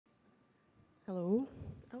Hello.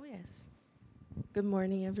 Oh, yes. Good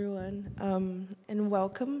morning, everyone, and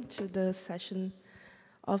welcome to the session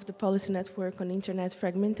of the Policy Network on Internet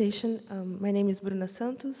Fragmentation. My name is Bruna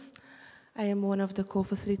Santos. I am one of the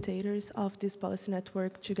co-facilitators of this Policy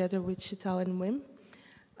Network together with Chital and Wim.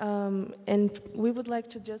 And we would like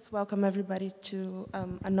to just welcome everybody to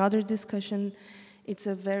another discussion. It's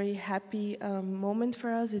a very happy moment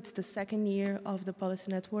for us. It's the second year of the Policy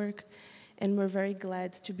Network, and we're very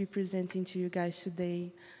glad to be presenting to you guys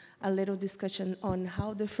today a little discussion on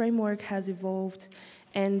how the framework has evolved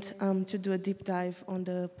and to do a deep dive on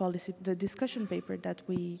the discussion paper that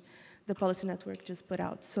the Policy Network just put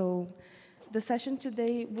out. So the session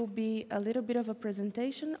today will be a little bit of a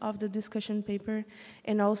presentation of the discussion paper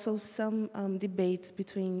and also some debates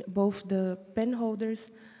between both the pen holders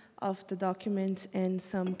of the document and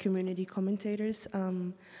some community commentators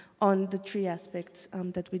on the three aspects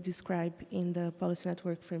that we describe in the Policy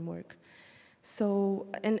Network framework. So,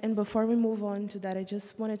 and before we move on to that, I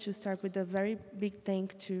just wanted to start with a very big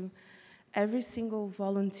thank to every single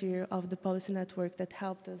volunteer of the Policy Network that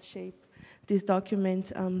helped us shape this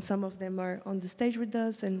document. Some of them are on the stage with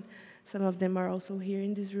us, and some of them are also here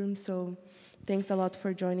in this room. So thanks a lot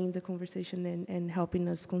for joining the conversation and helping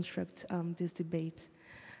us construct this debate.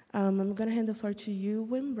 I'm going to hand the floor to you,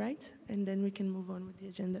 Wim, right? And then we can move on with the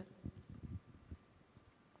agenda.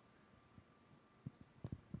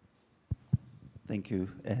 Thank you.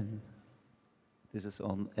 And this is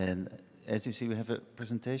on. And as you see, we have a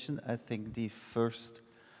presentation. I think the first,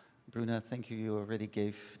 Bruna, thank you. You already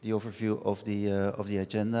gave the overview of the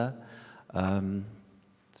agenda.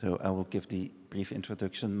 So I will give the brief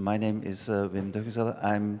introduction. My name is Wim Duggezel.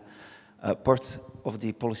 I'm part of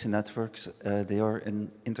the policy networks. They are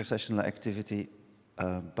an intersessional activity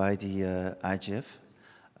by the IGF.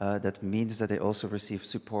 That means that they also receive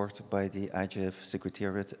support by the IGF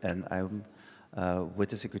Secretariat, and I'm with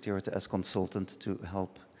the Secretariat as consultant to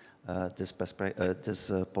help this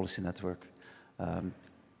policy network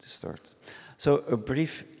to start. So a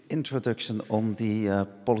brief introduction on the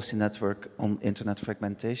policy network on internet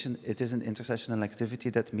fragmentation. It is an intersessional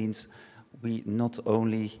activity. That means we not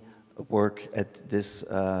only work at this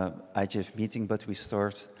IGF meeting, but we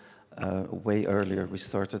start way earlier. We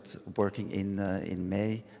started working in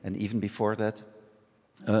May, and even before that,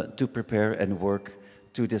 to prepare and work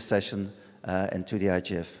to this session and to the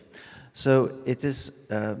IGF. So it is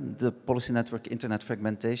the policy network internet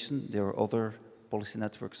fragmentation. There are other policy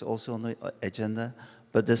networks also on the agenda,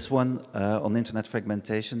 but this one on internet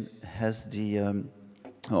fragmentation has the,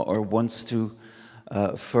 or wants to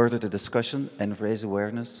further the discussion and raise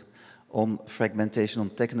awareness on fragmentation on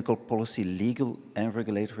technical policy, legal and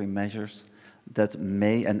regulatory measures that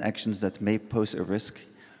may and actions that may pose a risk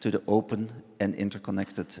to the open and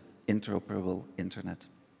interconnected interoperable internet.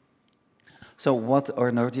 So what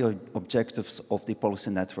are now the objectives of the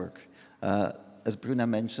policy network? As Bruna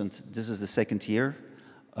mentioned, this is the second year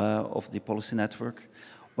of the policy network.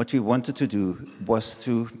 What we wanted to do was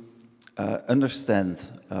to understand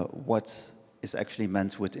what is actually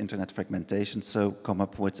meant with internet fragmentation, so come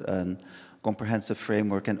up with a comprehensive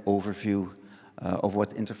framework and overview of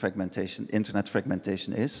what internet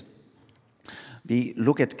fragmentation is. We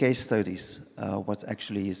look at case studies, what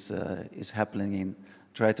actually is happening in,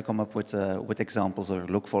 try to come up with examples or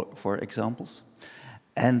look for examples.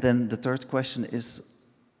 And then the third question is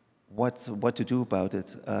what to do about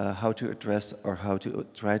it, how to address or how to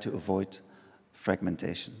try to avoid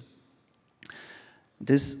fragmentation.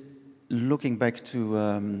 This, looking back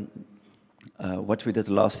to what we did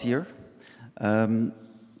last year,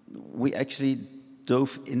 we actually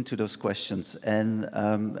dove into those questions, and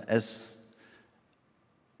as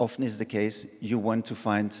often is the case, you want to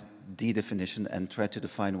find the definition and try to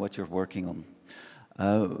define what you're working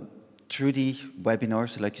on. Through the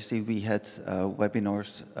webinars, like you see, we had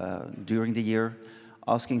webinars during the year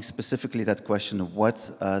asking specifically that question,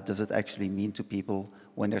 what does it actually mean to people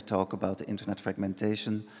when they talk about internet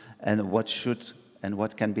fragmentation, and what should and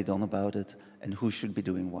what can be done about it, and who should be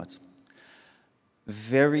doing what.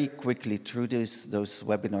 Very quickly through those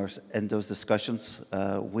webinars and those discussions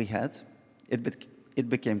we had, it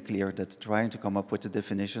became clear that trying to come up with a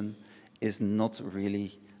definition is not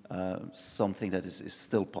really something that is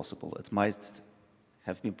still possible. It might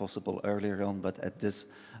have been possible earlier on, but at this,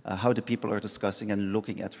 how the people are discussing and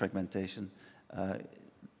looking at fragmentation,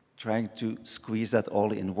 trying to squeeze that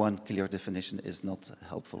all in one clear definition is not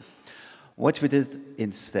helpful. What we did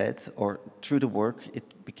instead, or through the work,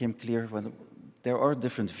 it became clear when there are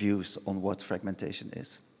different views on what fragmentation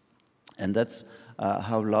is. And that's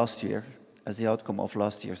how last year, as the outcome of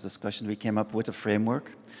last year's discussion, we came up with a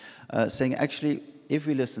framework saying actually if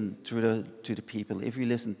we listen to the people, if we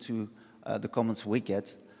listen to the comments we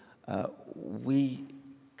get, we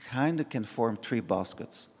kind of can form 3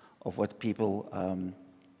 baskets of what people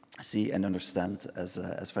see and understand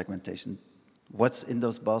as fragmentation. What's in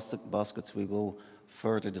those baskets we will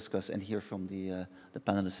further discuss and hear from the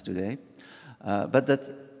panelists today.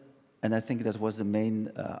 And I think that was the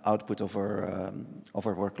main output of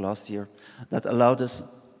our work last year that allowed us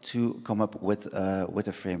to come up with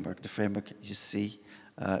a framework. The framework you see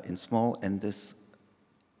in small, and this,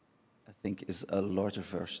 I think, is a larger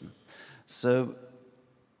version. So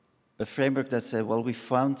a framework that said, well, we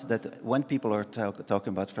found that when people are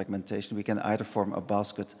talking about fragmentation, we can either form a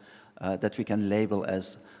basket that we can label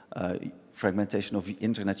as fragmentation of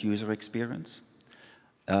internet user experience,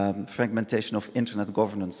 fragmentation of internet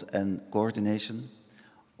governance and coordination,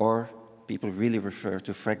 or people really refer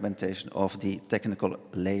to fragmentation of the technical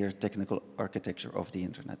layer, technical architecture of the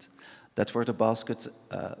internet. That were the baskets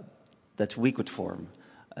that we could form.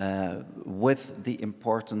 With the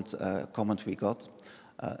important comment we got,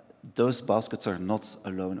 those baskets are not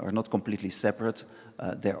alone, are not completely separate.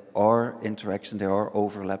 There are interactions, there are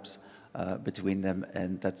overlaps between them,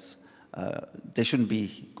 and that's they shouldn't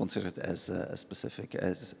be considered as specific,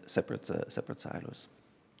 as separate silos.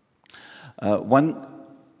 One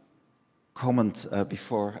comment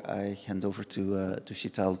before I hand over to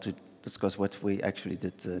Shital to discuss what we actually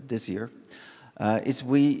did this year is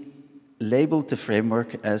we labeled the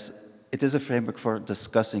framework as it is a framework for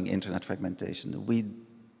discussing internet fragmentation. We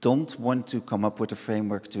don't want to come up with a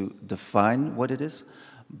framework to define what it is,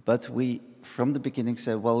 but we from the beginning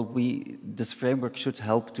said, well, this framework should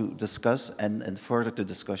help to discuss and further the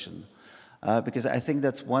discussion. Because I think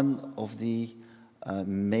that's one of the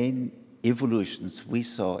main evolutions we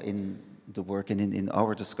saw in the work and in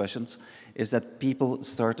our discussions, is that people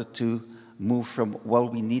started to move from, well,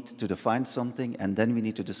 we need to define something and then we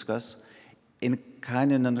need to discuss, in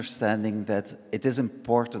kind of an understanding that it is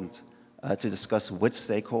important to discuss with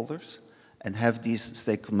stakeholders and have these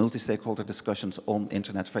multi-stakeholder discussions on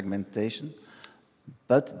internet fragmentation.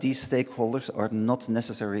 But these stakeholders are not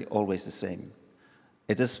necessarily always the same.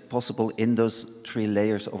 It is possible in those 3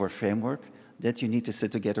 layers of our framework that you need to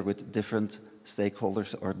sit together with different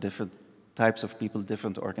stakeholders or different types of people,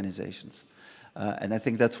 different organizations. And I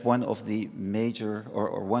think that's one of the major,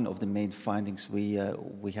 or one of the main findings we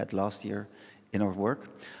had last year in our work.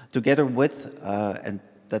 Together with, and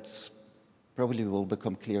that's probably will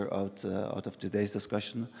become clear out of today's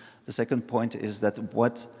discussion. The second point is that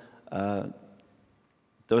what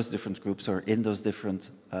those different groups are in those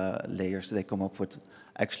different layers, they come up with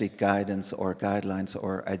actually guidance or guidelines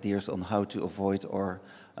or ideas on how to avoid or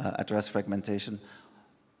address fragmentation,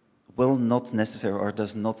 will not necessarily or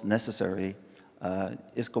does not necessarily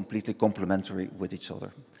is completely complementary with each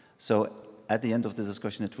other. So at the end of the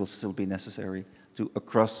discussion, it will still be necessary to,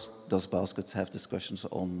 across those baskets, have discussions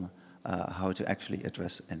on how to actually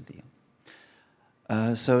address NDM.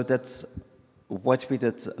 So that's what we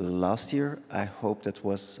did last year. I hope that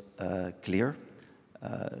was clear.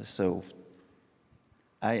 So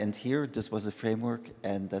I end here. This was the framework,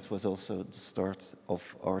 and that was also the start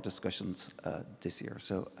of our discussions this year.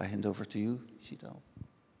 So I hand over to you, Shital.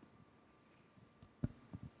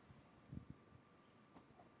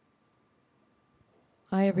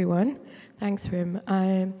 Hi, everyone. Thanks, Rim.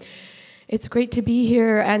 It's great to be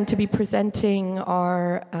here and to be presenting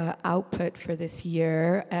our output for this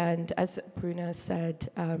year. And as Bruna said,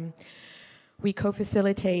 we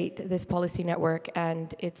co-facilitate this policy network,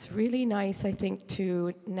 and it's really nice, I think,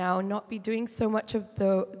 to now not be doing so much of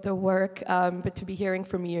the work, but to be hearing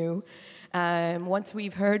from you. Once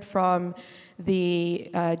we've heard from the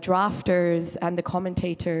drafters and the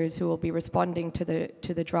commentators who will be responding to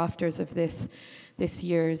the drafters of this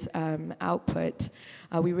year's output,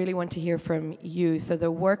 we really want to hear from you. So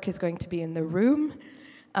the work is going to be in the room,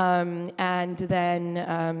 and then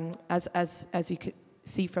as you could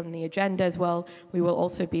see from the agenda as well, we will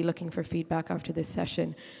also be looking for feedback after this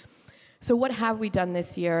session. So what have we done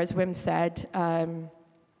this year? As Wim said,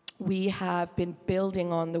 we have been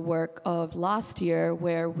building on the work of last year,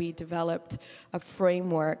 where we developed a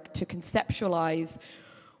framework to conceptualize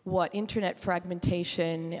what internet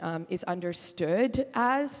fragmentation is understood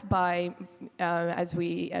as by, as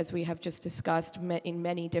we have just discussed, in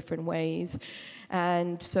many different ways.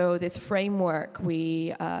 And so this framework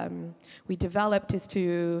we developed is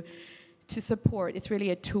to support, it's really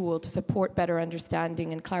a tool to support better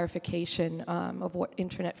understanding and clarification of what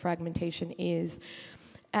internet fragmentation is.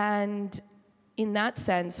 And in that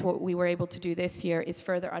sense, what we were able to do this year is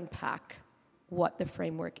further unpack what the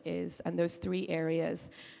framework is. And those 3 areas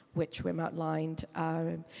which Wim outlined.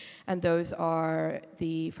 And those are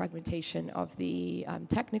the fragmentation of the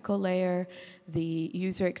technical layer, the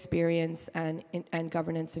user experience, and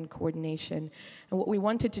governance and coordination. And what we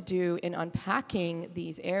wanted to do in unpacking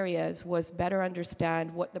these areas was better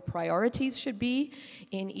understand what the priorities should be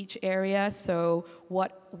in each area, so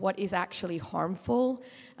what is actually harmful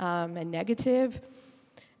and negative,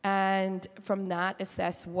 and from that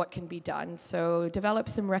assess what can be done. So develop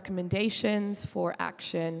some recommendations for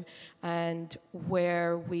action, and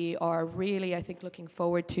where we are really, I think, looking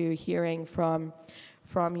forward to hearing from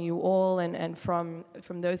you all and from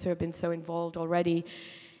those who have been so involved already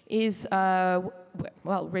is, well,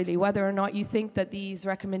 really whether or not you think that these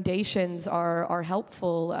recommendations are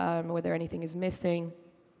helpful, whether anything is missing,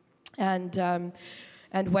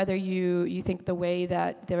 and whether you think the way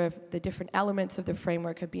that the different elements of the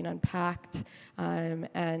framework have been unpacked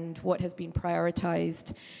and what has been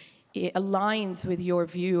prioritized, it aligns with your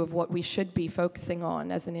view of what we should be focusing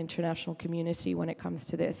on as an international community when it comes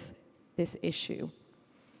to this issue.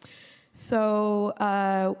 So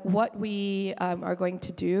what we are going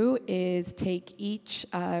to do is take each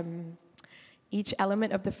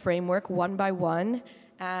element of the framework one by one,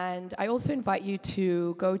 and I also invite you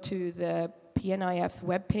to go to the PNIF's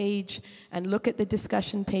webpage and look at the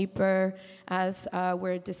discussion paper as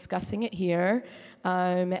we're discussing it here,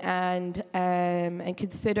 and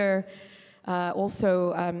consider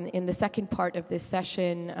also in the second part of this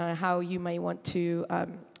session how you may want to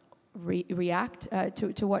react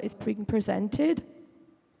to what is being presented.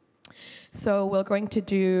 So we're going to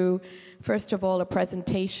do, first of all, a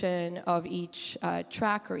presentation of each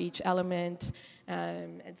track or each element,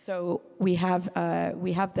 and so we have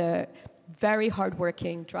the very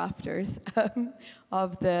hardworking drafters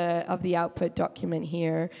of the output document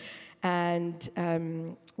here, and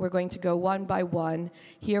we're going to go one by one,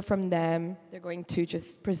 hear from them. They're going to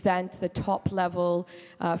just present the top level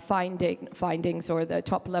findings or the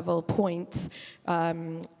top level points.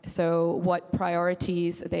 So what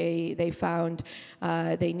priorities they found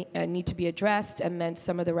they need to be addressed, and then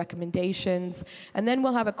some of the recommendations. And then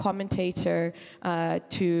we'll have a commentator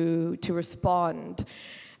to respond.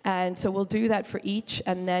 And so we'll do that for each,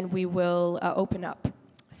 and then we will open up.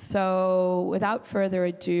 So without further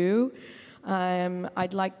ado,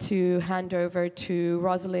 I'd like to hand over to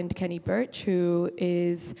Rosalind Kenny-Birch, who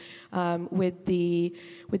is with the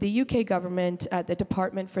UK government at the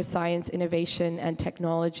Department for Science, Innovation and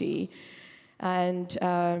Technology. And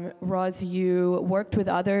Ros, you worked with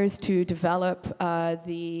others to develop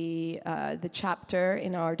the chapter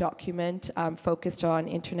in our document focused on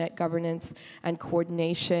internet governance and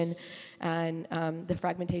coordination and the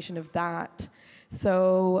fragmentation of that.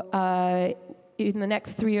 So in the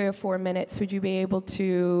next 3 or 4 minutes, would you be able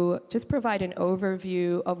to just provide an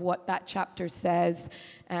overview of what that chapter says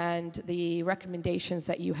and the recommendations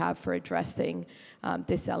that you have for addressing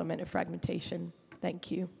this element of fragmentation?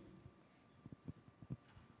 Thank you.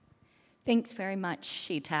 Thanks very much,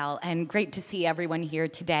 Sheetal, and great to see everyone here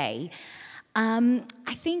today.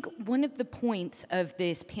 I think one of the points of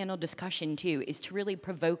this panel discussion, too, is to really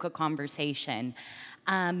provoke a conversation.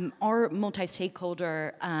 Our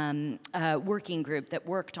multi-stakeholder working group that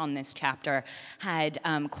worked on this chapter had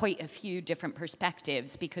quite a few different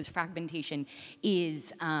perspectives, because fragmentation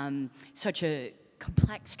is such a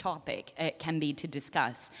complex topic it can be to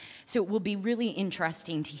discuss. So it will be really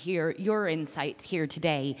interesting to hear your insights here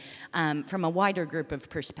today from a wider group of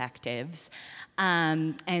perspectives.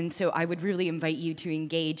 And so I would really invite you to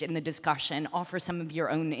engage in the discussion, offer some of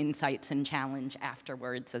your own insights and challenge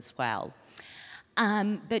afterwards as well.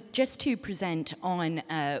 But just to present on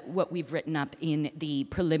what we've written up in the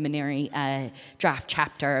preliminary draft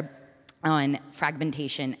chapter on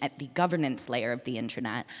fragmentation at the governance layer of the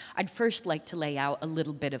internet, I'd first like to lay out a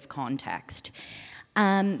little bit of context.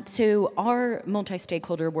 So our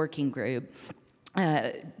multi-stakeholder working group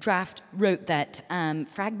wrote that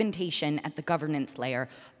fragmentation at the governance layer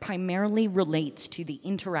primarily relates to the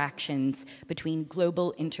interactions between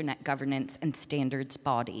global internet governance and standards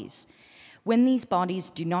bodies. When these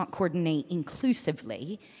bodies do not coordinate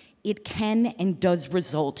inclusively, it can and does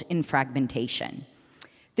result in fragmentation.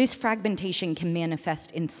 This fragmentation can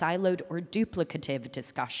manifest in siloed or duplicative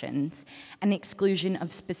discussions and exclusion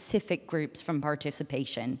of specific groups from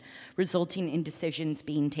participation, resulting in decisions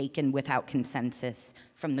being taken without consensus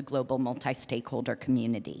from the global multi-stakeholder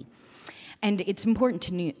community. And it's important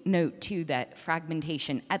to note, too, that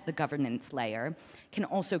fragmentation at the governance layer can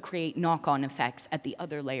also create knock-on effects at the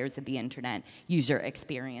other layers of the internet, user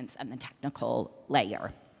experience, and the technical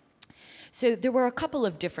layer. So there were a couple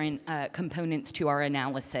of different components to our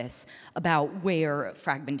analysis about where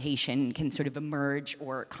fragmentation can sort of emerge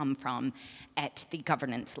or come from at the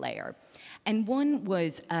governance layer. And one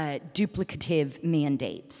was duplicative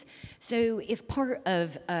mandates. So if part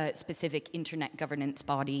of a specific internet governance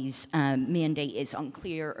body's mandate is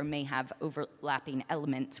unclear or may have overlapping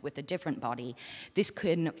elements with a different body, this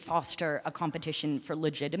could foster a competition for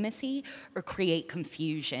legitimacy or create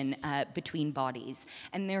confusion between bodies.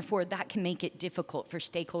 And therefore, that can make it difficult for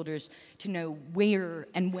stakeholders to know where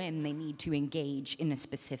and when they need to engage in a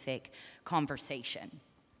specific conversation.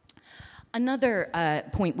 Another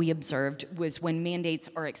point we observed was when mandates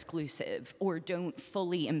are exclusive or don't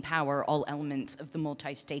fully empower all elements of the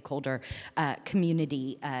multi-stakeholder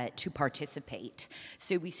community to participate.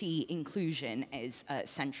 So we see inclusion as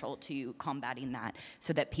central to combating that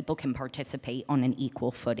so that people can participate on an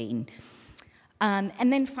equal footing.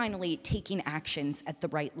 And then finally, taking actions at the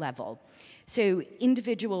right level. So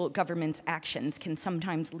individual governments' actions can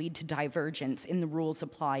sometimes lead to divergence in the rules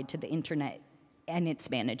applied to the internet and its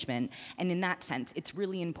management. And in that sense, it's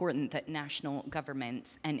really important that national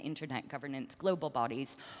governments and internet governance global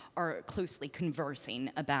bodies are closely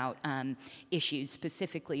conversing about issues,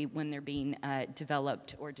 specifically when they're being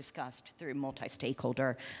developed or discussed through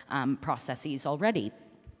multi-stakeholder processes already.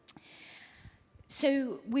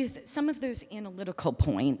 So with some of those analytical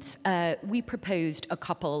points, we proposed a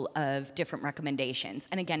couple of different recommendations.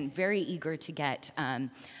 And again, very eager to get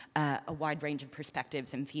a wide range of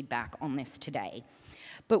perspectives and feedback on this today.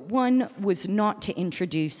 But one was not to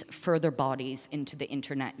introduce further bodies into the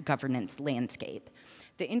internet governance landscape.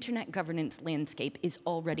 The internet governance landscape is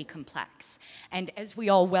already complex. And as we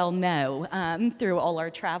all well know through all our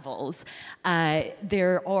travels,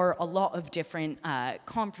 there are a lot of different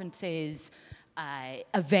conferences,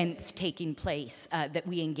 events taking place that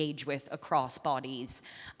we engage with across bodies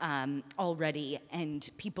already, and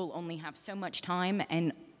people only have so much time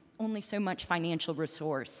and only so much financial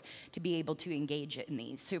resource to be able to engage in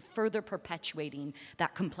these. So further perpetuating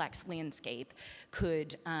that complex landscape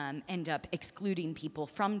could end up excluding people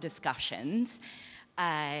from discussions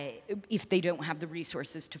if they don't have the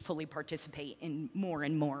resources to fully participate in more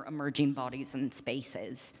and more emerging bodies and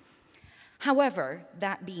spaces. However,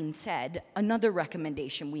 that being said, another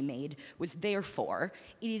recommendation we made was, therefore,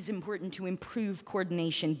 it is important to improve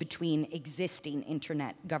coordination between existing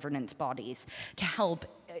internet governance bodies to help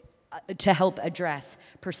address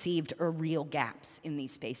perceived or real gaps in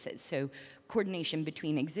these spaces. So coordination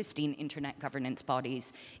between existing internet governance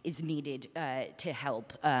bodies is needed to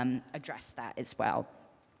help address that as well.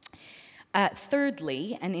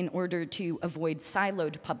 Thirdly, and in order to avoid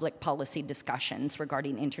siloed public policy discussions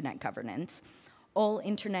regarding internet governance, all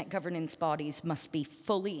internet governance bodies must be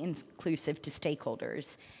fully inclusive to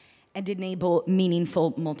stakeholders and enable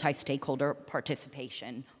meaningful multi-stakeholder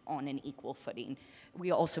participation on an equal footing.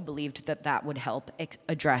 We also believed that that would help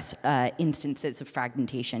address instances of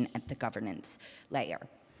fragmentation at the governance layer.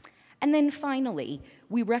 And then finally,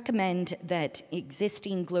 we recommend that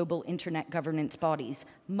existing global internet governance bodies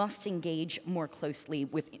must engage more closely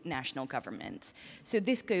with national governments. So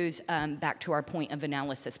this goes back to our point of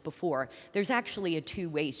analysis before. There's actually a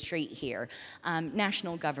two-way street here.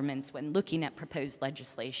 National governments, when looking at proposed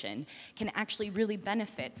legislation, can actually really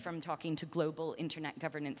benefit from talking to global internet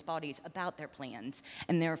governance bodies about their plans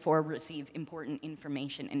and therefore receive important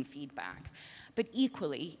information and feedback. But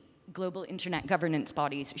equally, global internet governance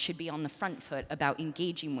bodies should be on the front foot about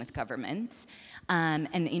engaging with governments and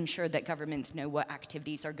ensure that governments know what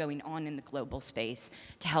activities are going on in the global space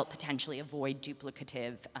to help potentially avoid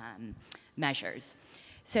duplicative measures.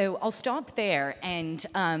 So I'll stop there, and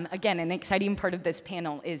again, an exciting part of this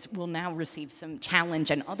panel is we'll now receive some challenge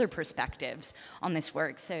and other perspectives on this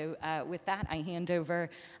work. So with that, I hand over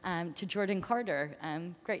to Jordan Carter.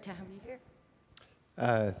 Great to have you here.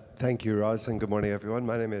 Thank you, Roz, and good morning, everyone.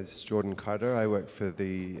 My name is Jordan Carter. I work for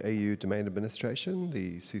the AU Domain Administration,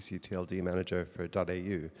 the CCTLD manager for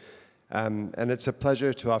 .au. And it's a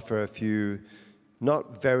pleasure to offer a few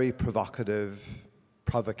not very provocative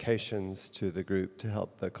provocations to the group to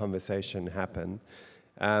help the conversation happen.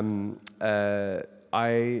 I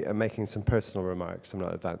am making some personal remarks. I'm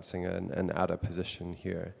not advancing an outer position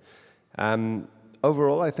here.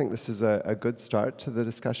 Overall, I think this is a good start to the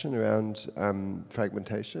discussion around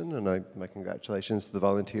fragmentation, and my congratulations to the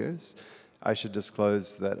volunteers. I should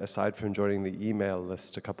disclose that aside from joining the email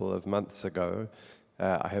list a couple of months ago,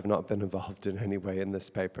 I have not been involved in any way in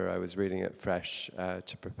this paper. I was reading it fresh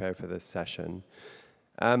to prepare for this session.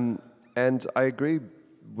 And I agree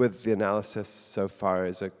with the analysis so far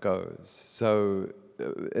as it goes. So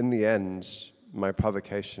in the end, my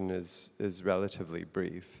provocation is relatively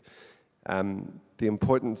brief. The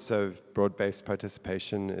importance of broad-based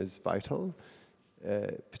participation is vital,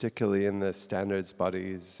 particularly in the standards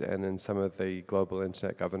bodies and in some of the global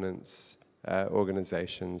internet governance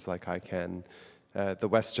organizations like ICANN. The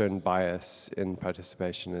Western bias in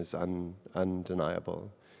participation is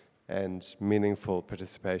undeniable, and meaningful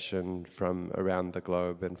participation from around the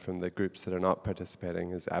globe and from the groups that are not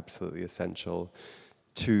participating is absolutely essential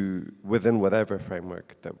to within whatever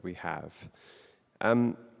framework that we have.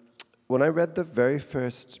 When I read the very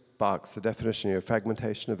first box, the definition here,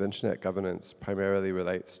 fragmentation of internet governance primarily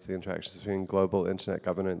relates to the interactions between global internet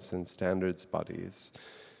governance and standards bodies.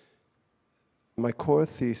 My core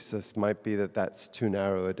thesis might be that that's too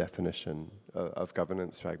narrow a definition of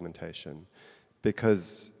governance fragmentation,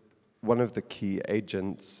 because one of the key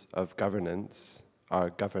agents of governance are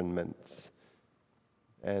governments.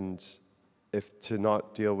 And if to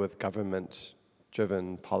not deal with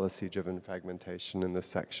government-driven, policy-driven fragmentation in this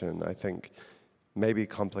section, I think maybe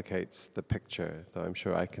complicates the picture, though I'm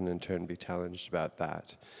sure I can in turn be challenged about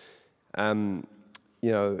that. You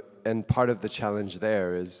know, and part of the challenge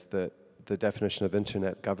there is that the definition of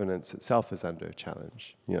internet governance itself is under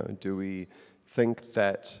challenge. You know, do we think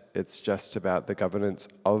that it's just about the governance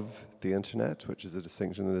of the internet, which is a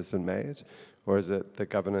distinction that has been made, or is it the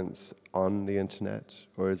governance on the internet,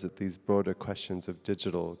 or is it these broader questions of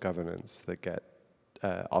digital governance that get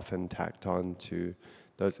often tacked on to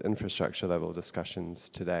those infrastructure level discussions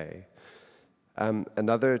today?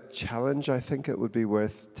 Another challenge I think it would be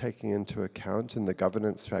worth taking into account in the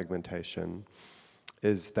governance fragmentation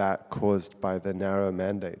is that caused by the narrow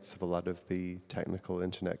mandates of a lot of the technical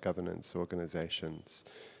internet governance organizations.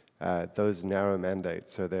 Those narrow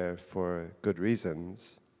mandates are there for good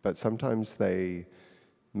reasons, but sometimes they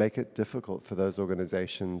make it difficult for those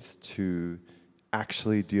organizations to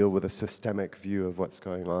actually deal with a systemic view of what's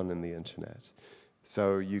going on in the internet.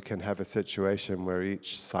 So you can have a situation where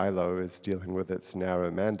each silo is dealing with its narrow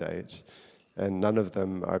mandate, and none of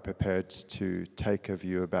them are prepared to take a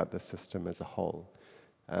view about the system as a whole.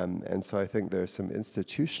 And so I think there are some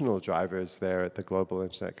institutional drivers there at the global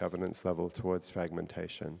internet governance level towards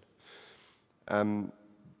fragmentation.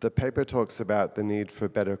 The paper talks about the need for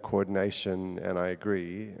better coordination, and I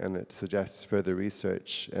agree, and it suggests further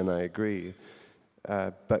research, and I agree.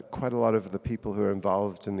 But quite a lot of the people who are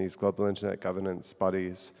involved in these global internet governance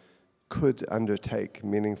bodies could undertake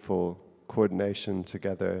meaningful coordination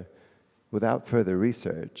together without further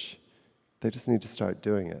research. They just need to start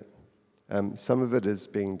doing it. Some of it is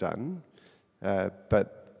being done,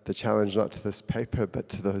 but the challenge not to this paper, but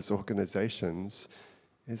to those organizations,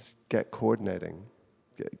 is get coordinating.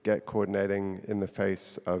 Get coordinating in the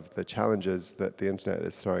face of the challenges that the internet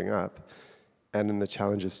is throwing up, and in the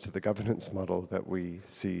challenges to the governance model that we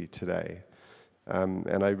see today.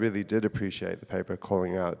 And I really did appreciate the paper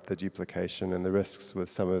calling out the duplication and the risks with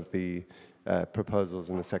some of the proposals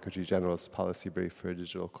in the Secretary General's policy brief for a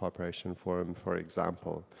digital cooperation forum, for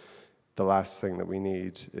example. The last thing that we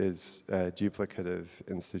need is duplicative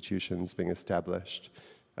institutions being established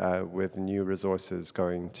with new resources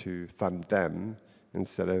going to fund them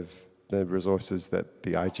instead of the resources that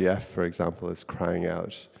the IGF, for example, is crying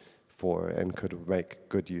out for and could make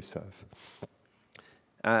good use of.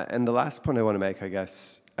 And the last point I want to make, I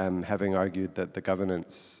guess, having argued that the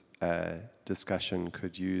governance discussion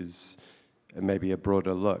could use maybe a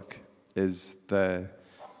broader look, is the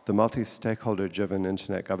multi-stakeholder-driven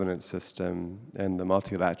internet governance system and the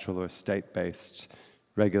multilateral or state-based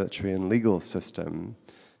regulatory and legal system,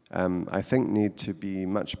 I think need to be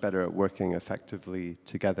much better at working effectively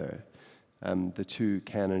together. The two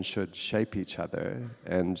can and should shape each other,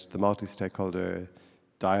 and the multi-stakeholder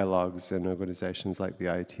dialogues in organizations like the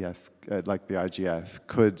IGF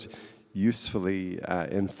could usefully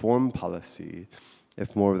inform policy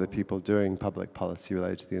if more of the people doing public policy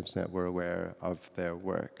related to the internet were aware of their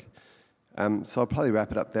work. So I'll probably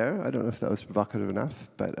wrap it up there. I don't know if that was provocative enough,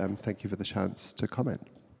 but thank you for the chance to comment.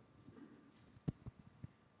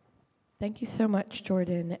 Thank you so much,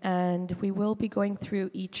 Jordan. And we will be going through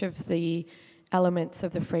each of the elements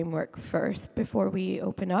of the framework first before we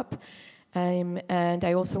open up. And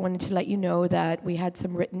I also wanted to let you know that we had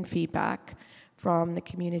some written feedback from the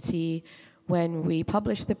community when we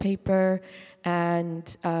published the paper,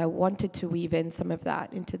 and wanted to weave in some of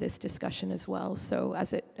that into this discussion as well. So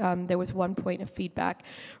there was one point of feedback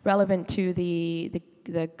relevant to the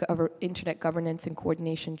Internet Governance and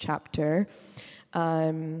Coordination chapter.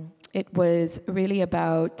 It was really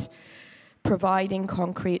about providing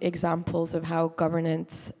concrete examples of how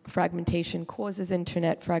governance fragmentation causes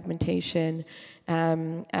internet fragmentation,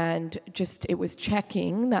 and just it was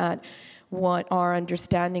checking that what our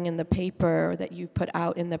understanding in the paper that you've put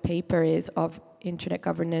out in the paper is of internet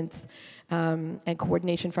governance and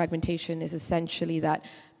coordination fragmentation is essentially that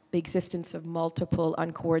the existence of multiple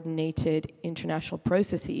uncoordinated international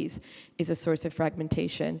processes is a source of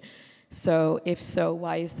fragmentation. So if so,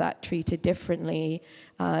 why is that treated differently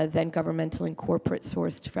than governmental and corporate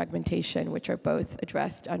sourced fragmentation, which are both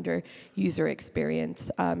addressed under user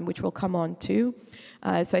experience, which we'll come on to.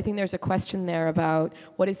 So I think there's a question there about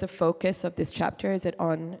what is the focus of this chapter? Is it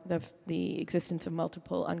on the existence of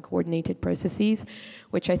multiple uncoordinated processes,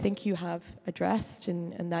 which I think you have addressed,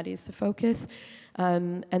 and that is the focus.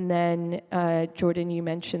 And then, Jordan, you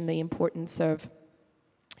mentioned the importance of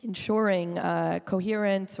ensuring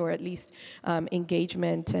coherence or at least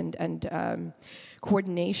engagement and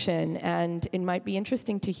coordination. And it might be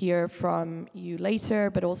interesting to hear from you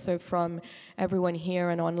later, but also from everyone here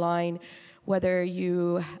and online, whether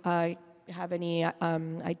you have any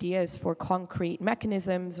ideas for concrete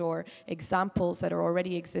mechanisms or examples that are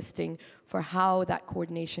already existing for how that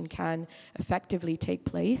coordination can effectively take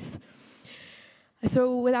place.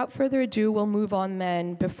 So without further ado, we'll move on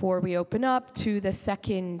then before we open up to the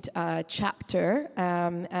second chapter.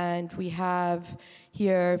 And we have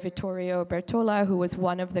here Vittorio Bertola, who was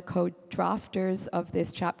one of the co-drafters of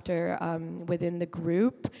this chapter within the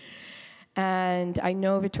group. And I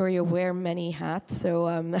know, Vittorio, wear many hats, so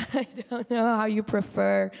I don't know how you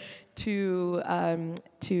prefer to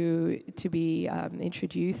be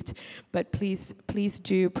introduced, but please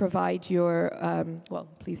do provide your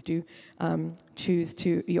please do choose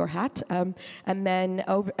to your hat, and then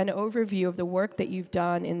an overview of the work that you've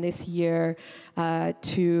done in this year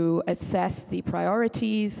to assess the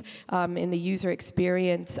priorities in the user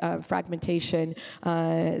experience fragmentation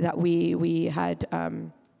that we had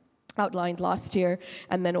outlined last year,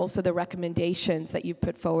 and then also the recommendations that you've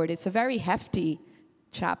put forward. It's a very hefty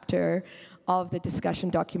chapter of the discussion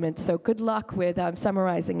document, so good luck with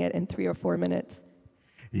summarizing it in 3 or 4 minutes.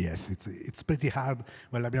 Yes, it's pretty hard.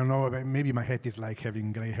 Well, I don't know, maybe my head is like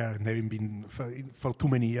having gray hair and having been for too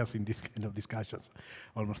many years in this kind of discussions,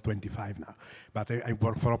 almost 25 now. But I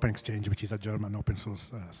work for Open Exchange, which is a German open source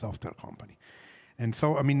software company. And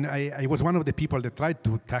so, I mean, I was one of the people that tried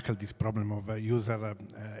to tackle this problem of user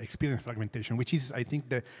experience fragmentation, which is, I think,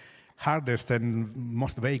 the hardest and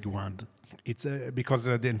most vague one. It's because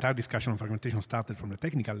the entire discussion on fragmentation started from the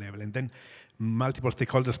technical level, and then multiple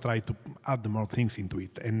stakeholders tried to add more things into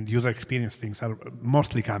it, and user experience things are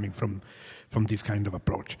mostly coming from this kind of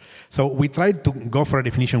approach. So we tried to go for a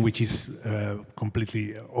definition which is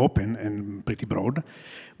completely open and pretty broad,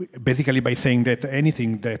 basically by saying that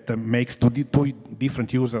anything that makes two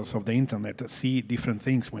different users of the internet see different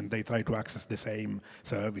things when they try to access the same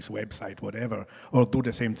service, website, whatever, or do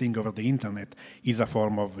the same thing over the internet is a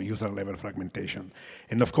form of user-level fragmentation.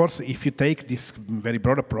 And of course, if you take this very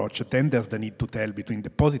broad approach, then there's the need to tell between the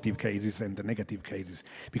positive cases and the negative cases,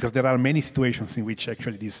 because there are many situations in which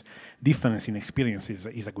actually this difference in experience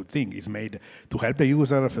is a good thing. It's made to help the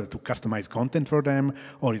user, to customize content for them,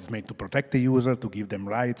 or it's made to protect the user, to give them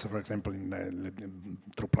rights, for example,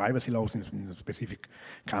 through privacy laws in specific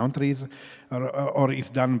countries, or it's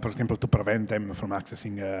done, for example, to prevent them from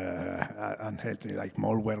accessing unhealthy, like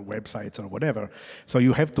malware websites or whatever. So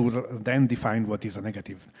you have to then define what is a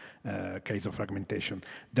negative case of fragmentation.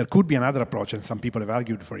 There could be another approach, and some people have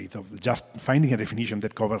argued for it, of just finding a definition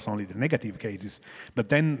that covers only the negative cases, but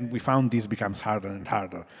then we found this becomes harder and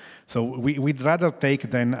harder. So we'd rather take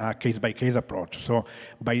then a case-by-case approach. So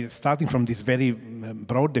by starting from this very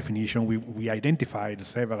broad definition, we identified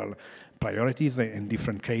several priorities in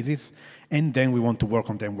different cases, and then we want to work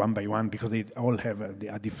on them one by one because they all have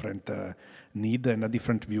a different need and a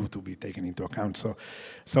different view to be taken into account.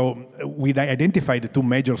 So we identified the two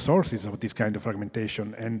major sources of this kind of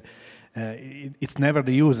fragmentation, and it's never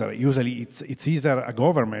the user. Usually it's either a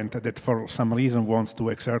government that for some reason wants to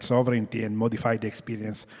exert sovereignty and modify the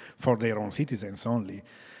experience for their own citizens only.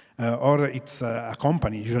 Or it's a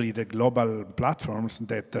company, usually the global platforms,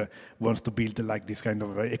 that wants to build like this kind of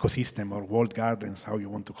ecosystem or walled gardens, how you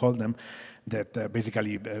want to call them, that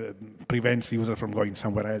basically prevents users from going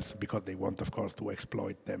somewhere else because they want, of course, to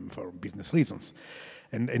exploit them for business reasons.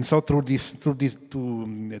 And so through these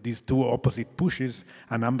two opposite pushes,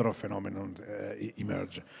 a number of phenomena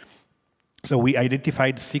emerge. So we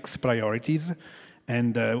identified 6 priorities.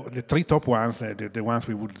 And the 3 top ones, the ones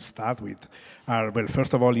we would start with, are, well,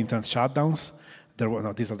 first of all, internet shutdowns.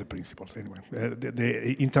 these are the principles anyway.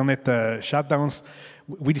 The internet shutdowns,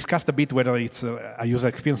 we discussed a bit whether it's a user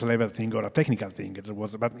experience level thing or a technical thing.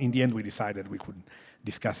 But in the end, we decided we could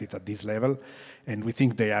discuss it at this level, and we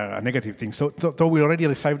think they are a negative thing. So we already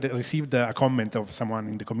received a comment of someone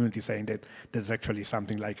in the community saying that there's actually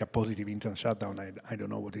something like a positive internet shutdown. I don't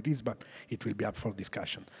know what it is, but it will be up for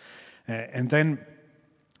discussion. And then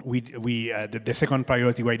the second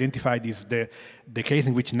priority we identified is the case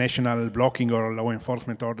in which national blocking or law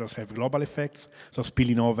enforcement orders have global effects, so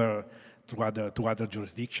spilling over to other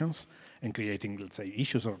jurisdictions and creating, let's say,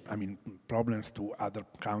 issues or, problems to other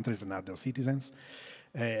countries and other citizens.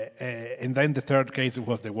 And then the third case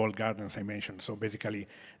was the walled gardens I mentioned. So basically,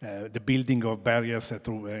 the building of barriers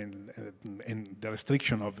and the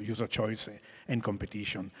restriction of user choice and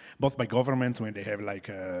competition, both by governments when they have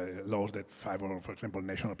laws that favor, for example,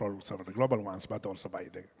 national products over the global ones, but also by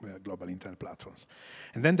the global internet platforms.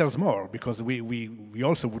 And then there's more, because we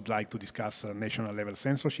also would like to discuss national level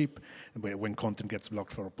censorship when content gets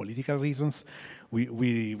blocked for political reasons.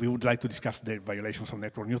 We would like to discuss the violations of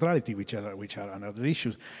network neutrality, which are another issue.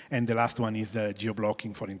 And the last one is the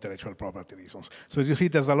geo-blocking for intellectual property reasons. So as you see,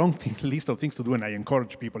 there's a long list of things to do, and I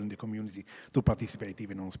encourage people in the community to participate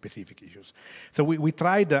even on specific issues. So we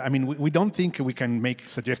tried, we don't think we can make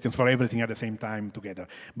suggestions for everything at the same time together,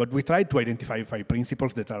 but we tried to identify 5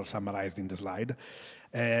 principles that are summarized in the slide.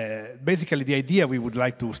 Basically, the idea we would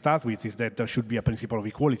like to start with is that there should be a principle of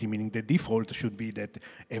equality, meaning the default should be that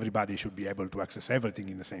everybody should be able to access everything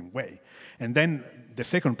in the same way. And then the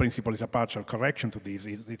second principle is a partial correction to this.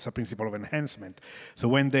 It's a principle of enhancement. So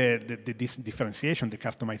when this differentiation, the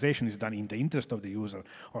customization is done in the interest of the user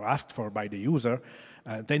or asked for by the user,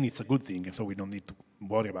 then it's a good thing, and so we don't need to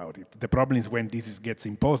worry about it. The problem is when this gets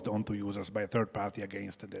imposed onto users by a third party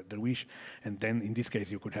against their wish, and then in this case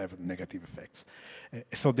you could have negative effects.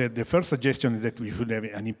 So the first suggestion is that we should have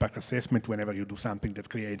an impact assessment whenever you do something that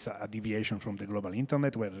creates a deviation from the global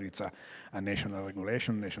internet, whether it's a national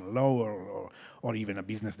regulation, national law, or even a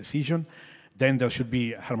business decision. Then there should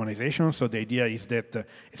be harmonization. So the idea is that,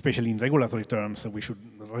 especially in regulatory terms, we should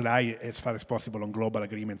rely as far as possible on global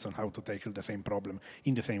agreements on how to tackle the same problem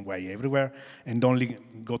in the same way everywhere, and only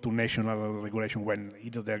go to national regulation when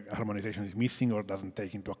either the harmonization is missing or doesn't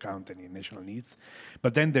take into account any national needs.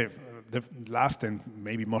 But then the last and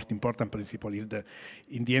maybe most important principle is that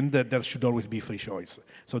in the end there should always be free choice.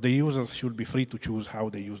 So the users should be free to choose how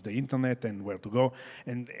they use the internet and where to go.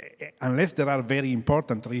 And unless there are very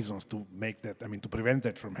important reasons to make that, to prevent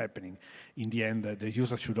that from happening, in the end, the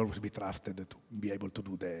user should always be trusted to be able to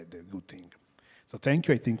do the good thing. So thank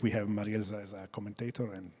you. I think we have Marielza as a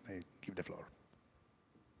commentator, and I give the floor.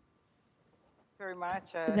 Very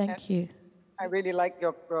much. Thank you. I really like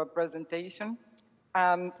your presentation.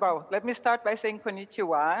 Well, let me start by saying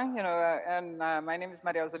konnichiwa. My name is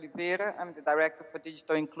Marielza Oliveira. I'm the Director for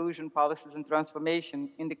Digital Inclusion, Policies and Transformation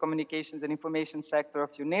in the Communications and Information Sector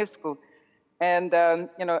of UNESCO. And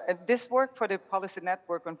this work for the Policy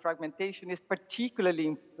Network on Fragmentation is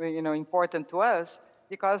particularly important to us,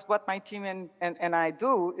 because what my team and I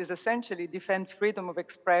do is essentially defend freedom of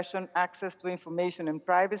expression, access to information, and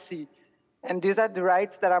privacy. And these are the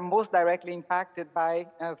rights that are most directly impacted by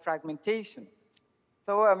fragmentation.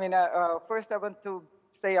 So, first I want to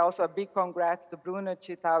say also a big congrats to Bruno,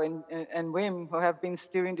 Chital, and Wim, who have been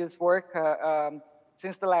steering this work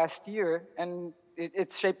since the last year, and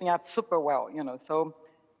it's shaping up super well, So,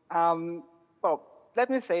 well, let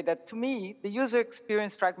me say that to me, the user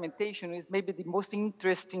experience fragmentation is maybe the most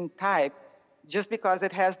interesting type, just because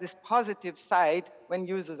it has this positive side when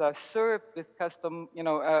users are served with custom,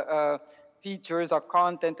 features or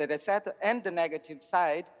content, etc., and the negative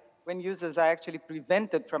side when users are actually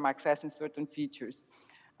prevented from accessing certain features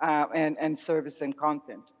and service and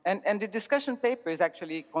content. And the discussion paper is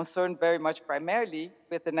actually concerned very much primarily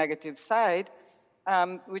with the negative side,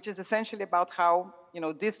 which is essentially about how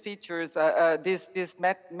these features, these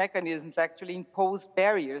mechanisms actually impose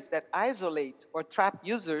barriers that isolate or trap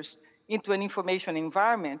users into an information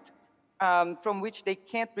environment from which they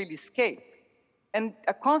can't really escape. And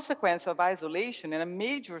a consequence of isolation and a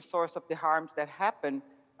major source of the harms that happen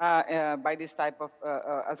by this type of,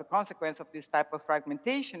 as a consequence of this type of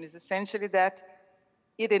fragmentation is essentially that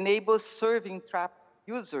it enables serving trapped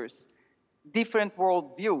users different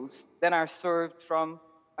worldviews than are served from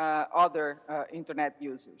other internet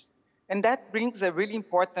users. And that brings a really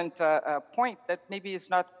important point that maybe is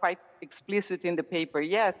not quite explicit in the paper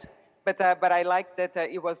yet, but I like that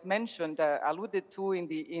it was mentioned, alluded to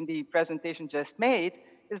in the presentation just made,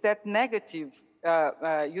 is that negative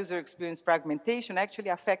user experience fragmentation actually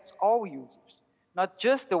affects all users, not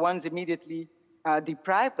just the ones immediately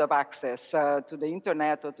deprived of access to the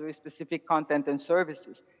internet or to specific content and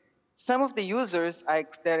services. Some of the users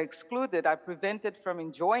that are excluded are prevented from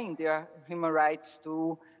enjoying their human rights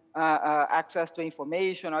to access to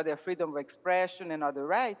information or their freedom of expression and other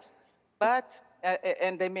rights, but,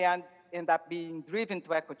 and they may end up being driven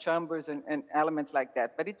to echo chambers and elements like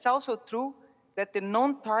that. But it's also true that the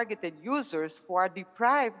non-targeted users who are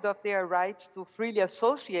deprived of their rights to freely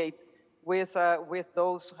associate with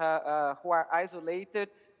those who are isolated,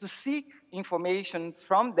 to seek information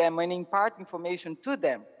from them and impart information to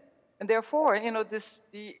them. And therefore, you know,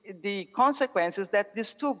 the consequence is that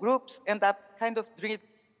these two groups end up kind of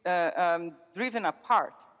driven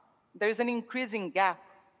apart. There's an increasing gap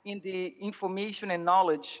in the information and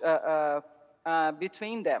knowledge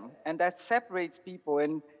between them, and that separates people.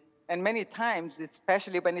 And many times,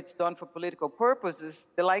 especially when it's done for political purposes,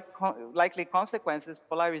 the likely consequence is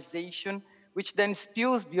polarization, which then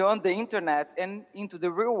spills beyond the internet and into the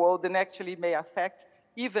real world and actually may affect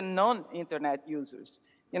even non-internet users.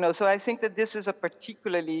 You know, so I think that this is a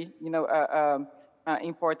particularly, you know,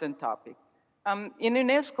 important topic. In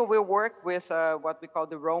UNESCO, we work with what we call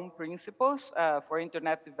the Rome Principles for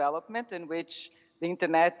Internet Development, in which the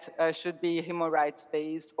internet should be human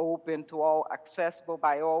rights-based, open to all, accessible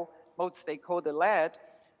by all, multi-stakeholder-led.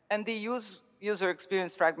 And the user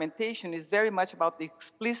experience fragmentation is very much about the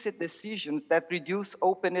explicit decisions that reduce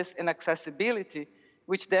openness and accessibility,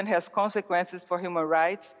 which then has consequences for human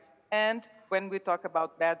rights. And when we talk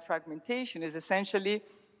about bad fragmentation, is essentially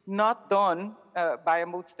not done by a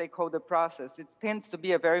multi-stakeholder process. It tends to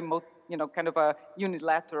be a very, you know, kind of a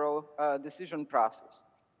unilateral decision process.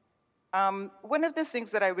 One of the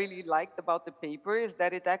things that I really liked about the paper is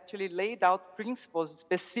that it actually laid out principles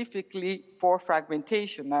specifically for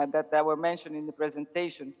fragmentation that were mentioned in the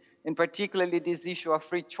presentation, and particularly this issue of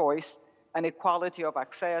free choice and equality of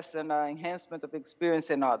access and enhancement of experience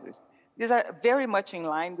and others. These are very much in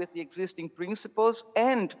line with the existing principles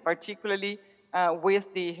and particularly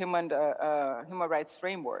with the human rights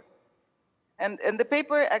framework. And the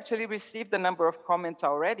paper actually received a number of comments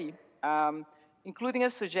already, including a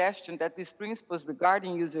suggestion that these principles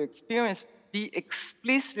regarding user experience be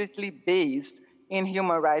explicitly based in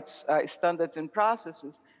human rights standards and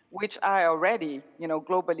processes, which are already, you know,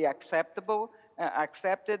 globally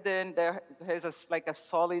accepted, and there is like a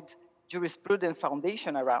solid jurisprudence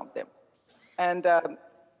foundation around them. And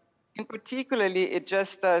in particularly, it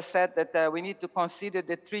just said that we need to consider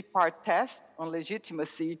the three-part test on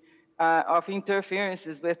legitimacy of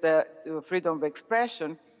interferences with the freedom of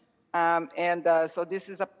expression. So this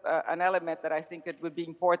is an element that I think it would be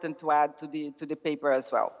important to add to the paper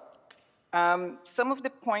as well. Some of the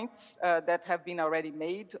points that have been already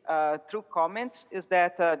made through comments is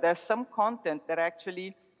that there's some content that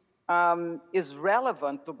actually is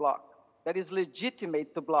relevant to block, that is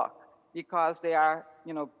legitimate to block, because they are,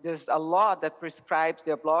 you know, there's a law that prescribes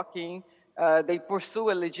their blocking, they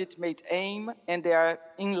pursue a legitimate aim, and they are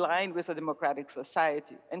in line with a democratic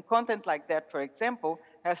society. And content like that, for example,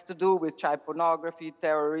 has to do with child pornography,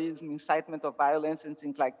 terrorism, incitement of violence, and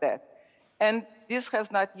things like that. And this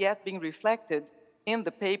has not yet been reflected in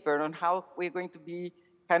the paper on how we're going to be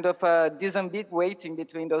kind of disambiguating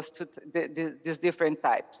between those two, these different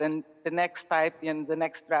types. And the next type in the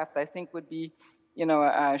next draft, I think, would be, you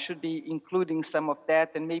know, should be including some of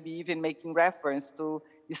that, and maybe even making reference to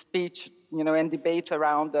speech, you know, and debates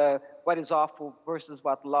around what is awful versus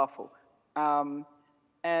what lawful. You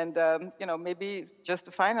know, maybe just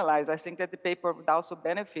to finalize, I think that the paper would also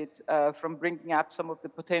benefit from bringing up some of the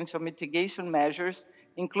potential mitigation measures,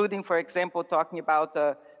 including, for example, talking about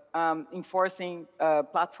enforcing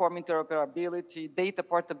platform interoperability, data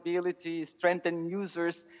portability, strengthening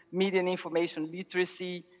users, media and information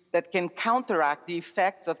literacy that can counteract the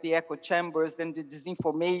effects of the echo chambers and the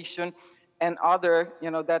disinformation and other,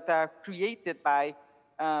 you know, that are created by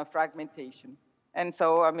fragmentation. And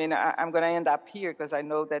so, I mean, I'm going to end up here because I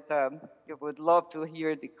know that you would love to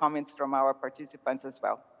hear the comments from our participants as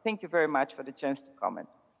well. Thank you very much for the chance to comment.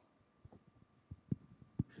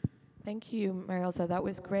 Thank you, Maria-Elsa. That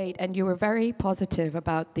was great, and you were very positive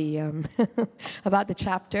about the about the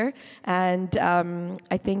chapter. And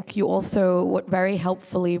I think you also very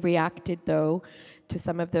helpfully reacted, though, to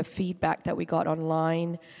some of the feedback that we got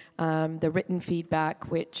online, the written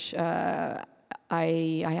feedback, which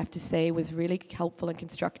I have to say was really helpful and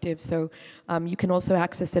constructive. So you can also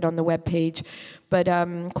access it on the webpage. But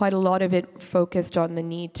quite a lot of it focused on the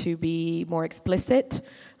need to be more explicit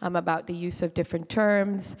about the use of different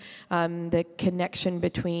terms, the connection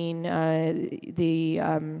between the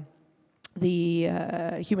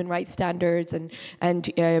human rights standards and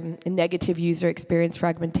negative user experience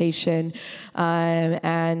fragmentation,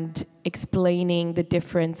 and explaining the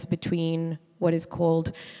difference between what is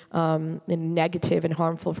called negative and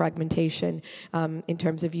harmful fragmentation in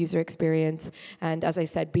terms of user experience. And as I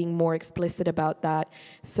said, being more explicit about that.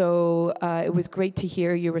 So it was great to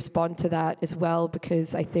hear you respond to that as well,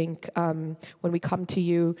 because I think when we come to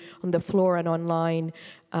you on the floor and online,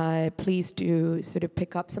 please do sort of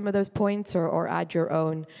pick up some of those points or add your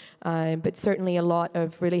own. But certainly a lot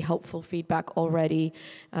of really helpful feedback already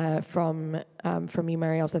from you,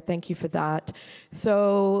 Marielle, so thank you for that.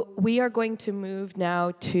 So we are going to move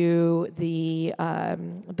now to the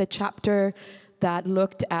chapter that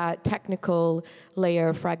looked at technical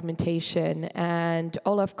layer fragmentation. And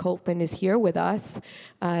Olaf Koltman is here with us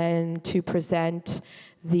to present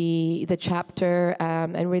the chapter,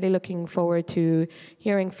 and really looking forward to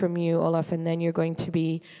hearing from you, Olaf, and then you're going to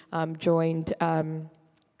be joined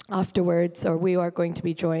afterwards, or we are going to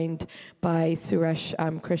be joined by Suresh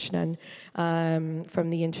Krishnan from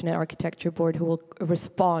the Internet Architecture Board, who will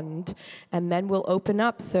respond, and then we'll open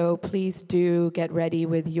up. So please do get ready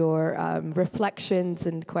with your reflections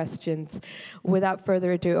and questions. Without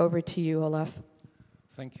further ado, over to you, Olaf.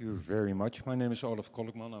 Thank you very much. My name is Olaf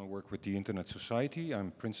Kolkman. I work with the Internet Society.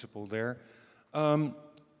 I'm principal there.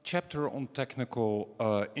 Chapter on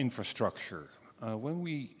technical infrastructure. When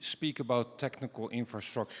we speak about technical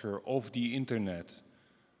infrastructure of the Internet,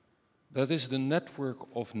 that is the network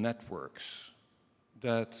of networks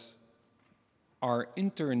that are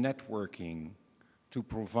internetworking to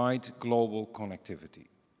provide global connectivity.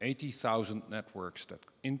 80,000 networks that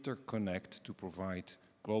interconnect to provide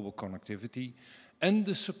global connectivity, and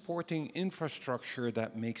the supporting infrastructure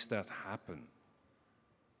that makes that happen.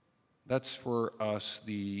 That's for us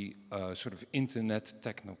the sort of internet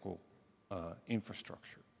technical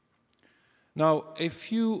infrastructure. Now, a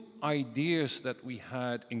few ideas that we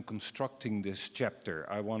had in constructing this chapter.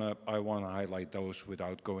 I wanna highlight those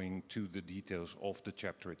without going to the details of the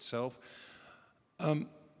chapter itself.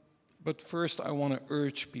 But first, I want to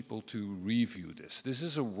urge people to review this. This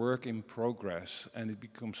is a work in progress, and it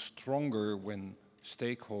becomes stronger when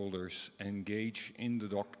stakeholders engage in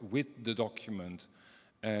with the document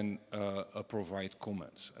and provide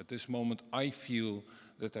comments. At this moment, I feel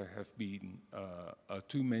that there have been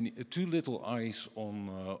too little eyes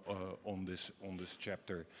on this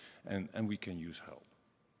chapter, and we can use help.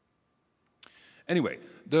 Anyway,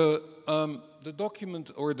 the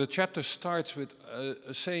document or the chapter starts with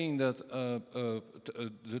saying that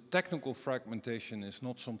the technical fragmentation is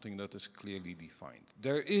not something that is clearly defined.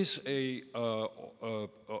 There is a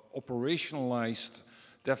operationalized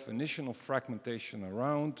definition of fragmentation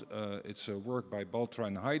around. It's a work by Baltra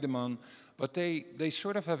and Heidemann, but they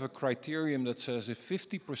sort of have a criterion that says if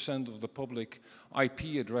 50% of the public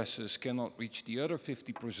IP addresses cannot reach the other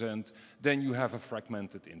 50%, then you have a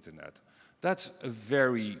fragmented internet. That's a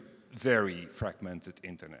very, very fragmented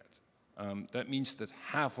internet. That means that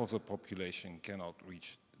half of the population cannot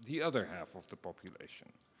reach the other half of the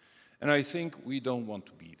population. And I think we don't want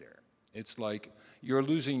to be there. It's like you're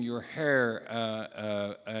losing your hair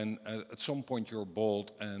and at some point you're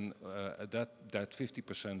bald, and at that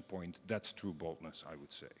 50% point, that's true baldness, I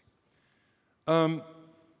would say.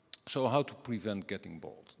 So how to prevent getting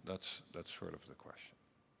bald? That's sort of the question.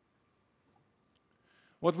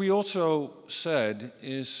 What we also said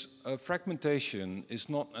is fragmentation is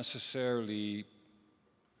not necessarily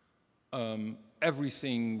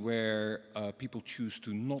everything where people choose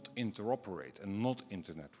to not interoperate and not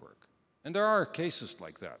internetwork. And there are cases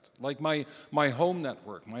like that. Like my home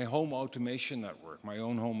network, my home automation network, my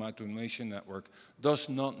own home automation network does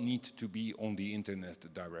not need to be on the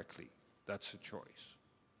internet directly. That's a choice.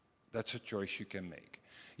 That's a choice you can make.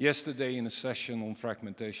 Yesterday in a session on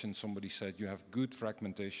fragmentation, somebody said you have good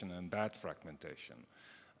fragmentation and bad fragmentation.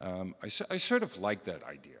 I sort of like that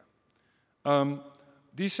idea.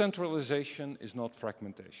 Decentralization is not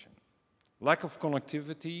fragmentation. Lack of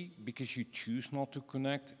connectivity because you choose not to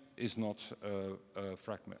connect is not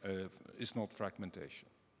fragmentation.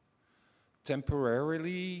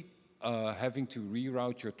 Temporarily having to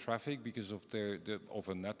reroute your traffic because of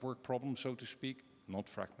a network problem, so to speak, not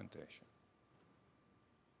fragmentation.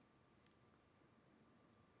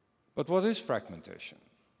 But what is fragmentation?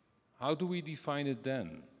 How do we define it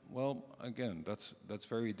then? Well, again, that's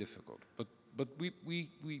very difficult. But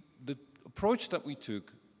the approach that we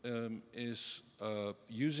took is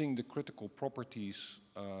using the critical properties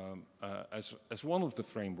as one of the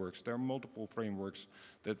frameworks. There are multiple frameworks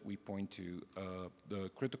that we point to. The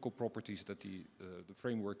critical properties that the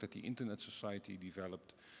framework that the Internet Society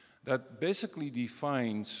developed, that basically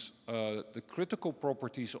defines the critical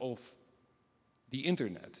properties of the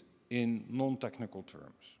internet in non-technical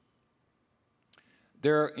terms.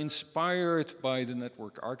 They're inspired by the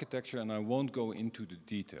network architecture, and I won't go into the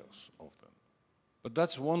details of them. But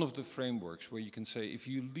that's one of the frameworks where you can say if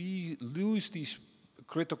you lose these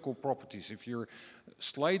critical properties, if you're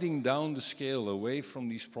sliding down the scale away from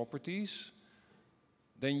these properties,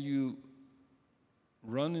 then you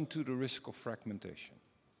run into the risk of fragmentation.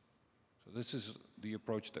 So this is the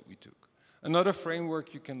approach that we took. Another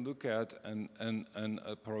framework you can look at and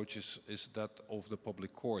approach is that of the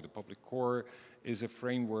public core. The public core is a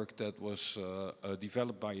framework that was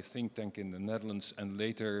developed by a think tank in the Netherlands and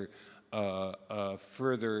later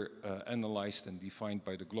further analyzed and defined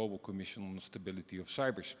by the Global Commission on the Stability of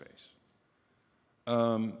Cyberspace.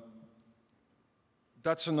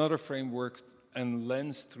 That's another framework and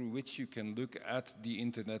lens through which you can look at the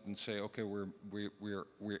internet and say, okay, we're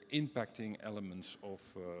impacting elements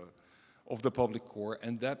of the public core,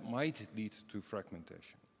 and that might lead to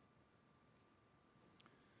fragmentation.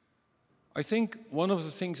 I think one of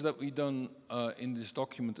the things that we've done in this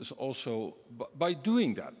document is also, by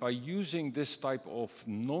doing that, by using this type of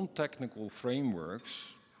non-technical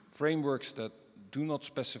frameworks that do not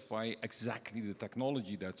specify exactly the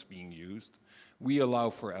technology that's being used, we allow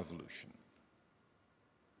for evolution.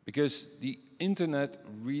 Because the internet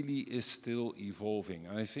really is still evolving.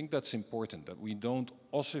 And I think that's important, that we don't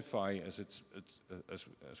ossify, as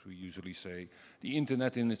we usually say, the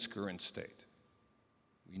internet in its current state.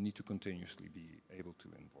 We need to continuously be able to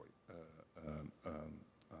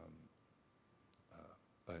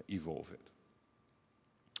evolve it.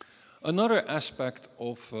 Another aspect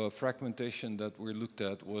of fragmentation that we looked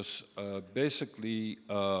at was basically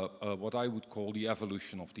what I would call the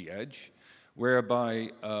evolution of the edge,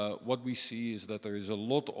 whereby what we see is that there is a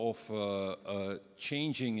lot of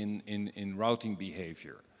changing in routing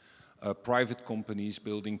behavior. Private companies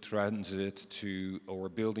building transit or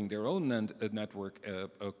building their own network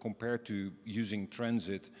compared to using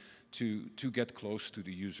transit to get close to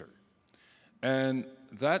the user. And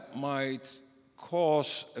that might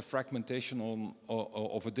cause a fragmentation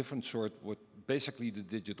of a different sort, with basically the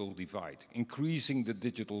digital divide, increasing the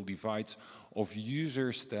digital divide of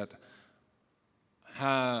users that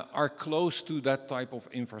are close to that type of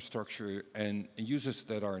infrastructure and users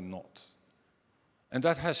that are not. And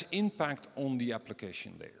that has impact on the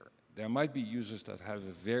application layer. There might be users that have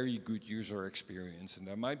a very good user experience, and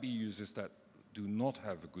there might be users that do not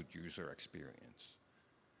have a good user experience.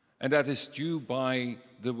 And that is due by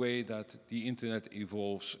the way that the internet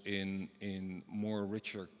evolves in more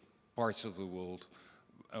richer parts of the world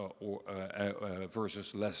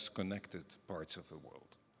versus less connected parts of the world.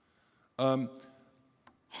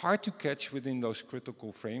 Hard to catch within those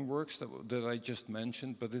critical frameworks that I just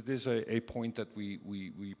mentioned, but it is a point that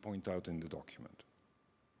we point out in the document.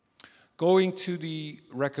 Going to the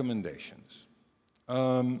recommendations.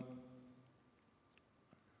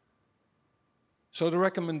 So the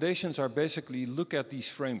recommendations are basically look at these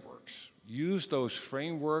frameworks. Use those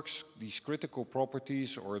frameworks, these critical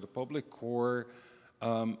properties or the public core,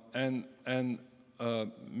 and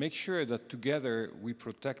make sure that together we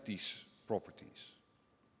protect these properties.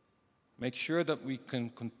 Make sure that we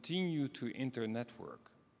can continue to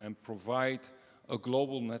inter-network and provide a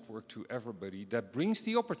global network to everybody that brings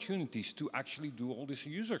the opportunities to actually do all this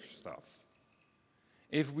user stuff.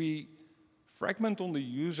 If we fragment on the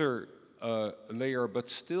user layer but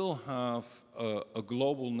still have a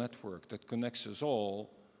global network that connects us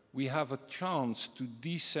all, we have a chance to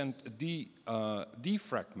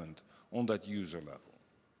defragment on that user level.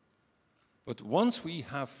 But once we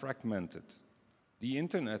have fragmented the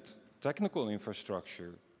internet technical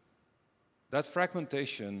infrastructure, that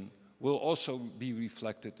fragmentation will also be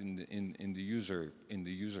reflected in the user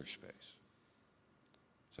space.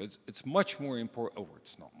 So it's much more important, or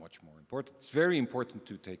it's not much more important, it's very important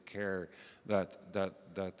to take care that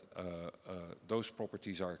those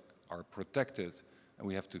properties are protected, and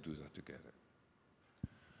we have to do that together.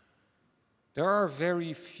 There are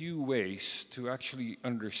very few ways to actually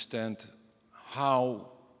understand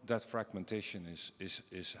how that fragmentation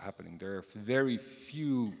is happening. There are very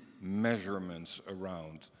few measurements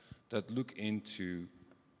around that look into,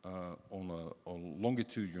 on a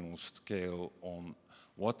longitudinal scale, on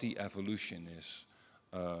what the evolution is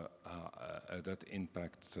that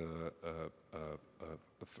impacts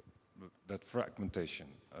that fragmentation,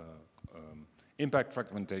 impact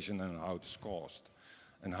fragmentation and how it's caused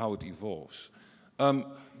and how it evolves.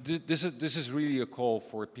 This is really a call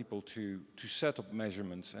for people to set up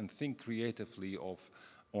measurements and think creatively of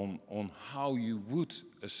on how you would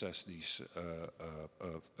assess these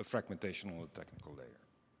fragmentation on the technical layer.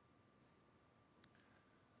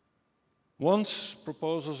 Once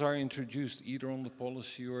proposals are introduced, either on the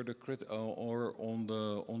policy or on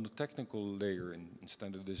the technical layer in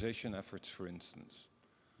standardization efforts, for instance,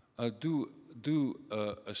 do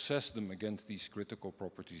assess them against these critical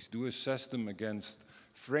properties. Do assess them against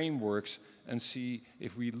frameworks and see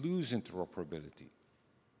if we lose interoperability.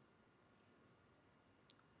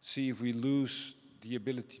 See if we lose the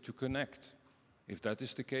ability to connect. If that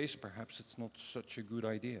is the case, perhaps it's not such a good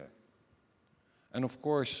idea. And of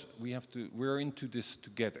course, we're into this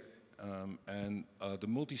together. The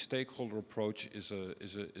multi-stakeholder approach is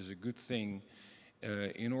a good thing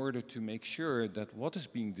in order to make sure that what is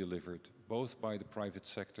being delivered, both by the private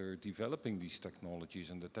sector developing these technologies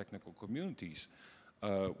and the technical communities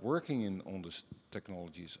working on these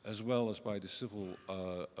technologies, as well as by the civil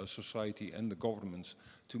society and the governments,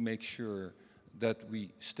 to make sure that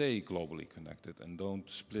we stay globally connected and don't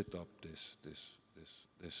split up this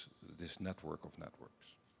network of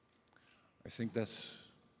networks. I think is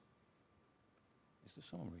the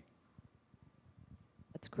summary.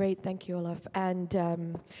 That's great, thank you, Olaf. And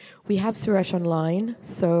we have Suresh online,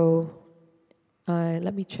 so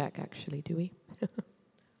let me check actually, do we?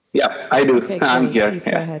 Yeah, I do. Okay, I'm great. here. Please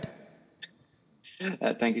go ahead.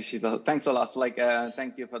 Thank you, Sheetal. Thanks a lot.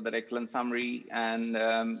 Thank you for that excellent summary. And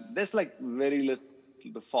there's very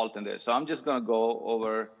little fault in this. So I'm just going to go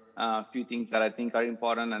over a few things that I think are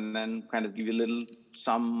important and then kind of give you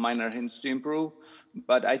some minor hints to improve.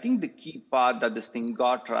 But I think the key part that this thing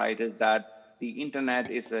got right is that the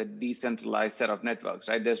internet is a decentralized set of networks,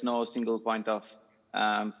 right? There's no single point of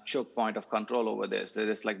choke point of control over this. There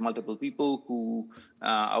is multiple people who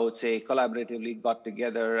I would say collaboratively got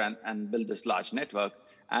together and built this large network.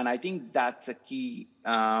 And I think that's a key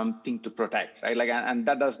thing to protect, right? And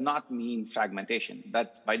that does not mean fragmentation.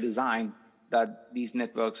 That's by design that these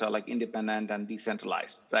networks are independent and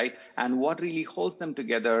decentralized, right? And what really holds them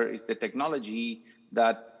together is the technology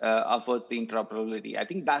that offers the interoperability. I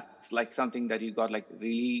think that's something that you got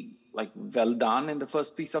really well done in the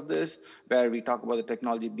first piece of this, where we talk about the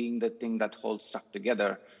technology being the thing that holds stuff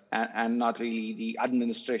together and not really the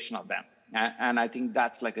administration of them. And I think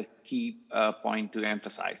that's a key point to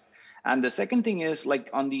emphasize. And the second thing is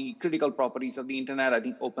on the critical properties of the internet, I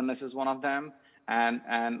think openness is one of them.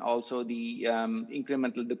 And also the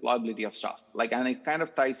incremental deployability of stuff. And it kind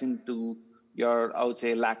of ties into your, I would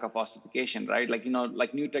say, lack of ossification, right?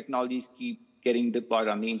 New technologies keep getting deployed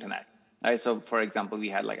on the internet, right? So for example, we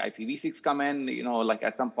had IPv6 come in,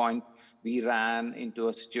 at some point we ran into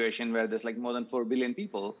a situation where there's more than 4 billion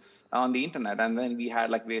people on the internet. And then we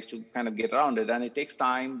had ways to kind of get around it. And it takes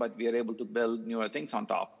time, but we are able to build newer things on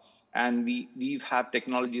top. And we've had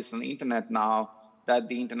technologies on the internet now that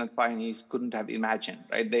the internet pioneers couldn't have imagined,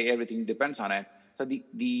 right? Everything depends on it. So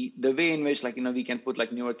the way in which we can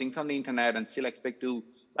put newer things on the internet and still expect to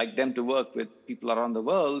them to work with people around the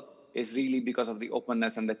world is really because of the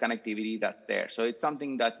openness and the connectivity that's there. So it's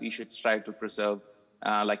something that we should strive to preserve,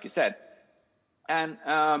 like you said. And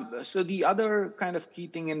so the other kind of key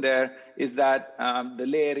thing in there is that the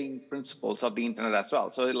layering principles of the internet as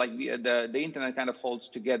well. So the internet kind of holds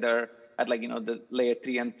together at the layer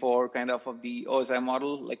 3 and 4 kind of the OSI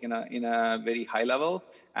model, in a very high level.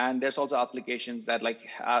 And there's also applications that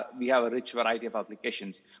we have a rich variety of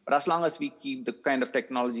applications. But as long as we keep the kind of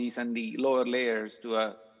technologies and the lower layers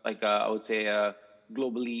to I would say a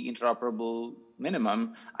globally interoperable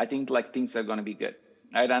minimum, I think things are going to be good.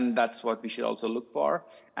 Right? And that's what we should also look for,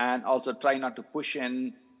 and also try not to push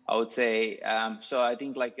in, I would say. So I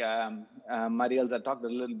think Marielza talked a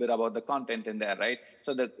little bit about the content in there, right?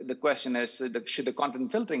 So the question is, should the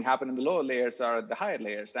content filtering happen in the lower layers or at the higher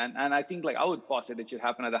layers? And I think I would posit it should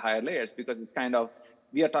happen at the higher layers, because it's kind of,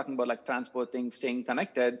 we are talking about transport things staying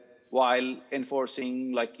connected while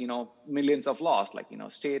enforcing millions of laws,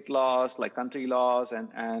 state laws, country laws,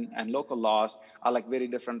 and local laws are very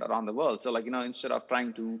different around the world. So instead of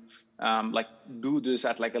trying to do this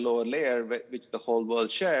at a lower layer which the whole world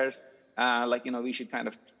shares, we should kind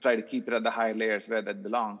of try to keep it at the higher layers where that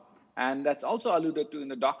belong. And that's also alluded to in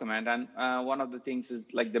the document. And one of the things is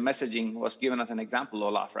the messaging was given as an example,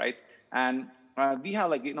 Olaf, right? And we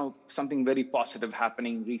have something very positive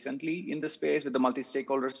happening recently in the space with the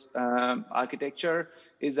multi-stakeholders architecture,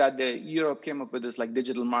 is that Europe came up with this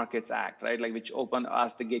Digital Markets Act, right? Which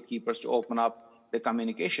asked the gatekeepers to open up the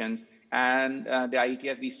communications. And the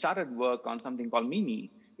IETF, we started work on something called MIMI,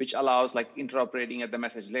 which allows interoperating at the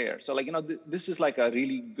message layer. So this is a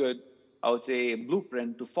really good, I would say,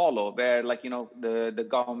 blueprint to follow, where the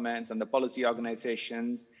governments and the policy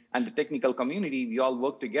organizations and the technical community, we all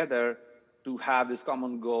work together to have these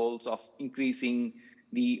common goals of increasing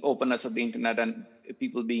the openness of the internet and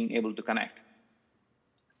people being able to connect.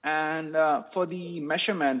 And for the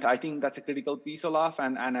measurement, I think that's a critical piece, Olaf,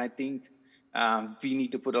 and I think we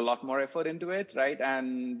need to put a lot more effort into it, right?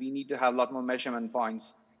 And we need to have a lot more measurement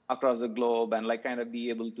points across the globe and like kind of be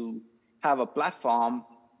able to have a platform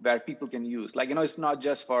where people can use. Like, it's not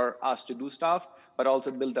just for us to do stuff, but also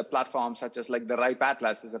build a platform such as like the RIPE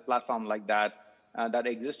Atlas is a platform like that that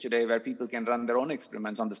exists today where people can run their own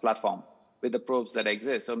experiments on this platform with the probes that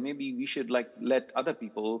exist. So maybe we should like let other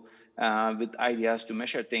people with ideas to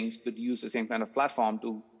measure things could use the same kind of platform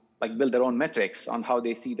to like build their own metrics on how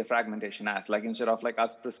they see the fragmentation as, like instead of like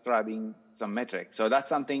us prescribing some metric. So that's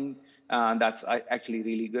something that's actually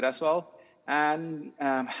really good as well. And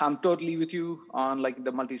I'm totally with you on like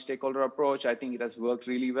the multi-stakeholder approach. I think it has worked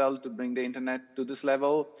really well to bring the internet to this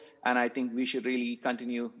level. And I think we should really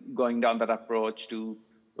continue going down that approach to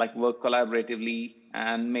like work collaboratively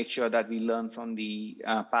and make sure that we learn from the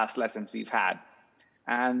past lessons we've had.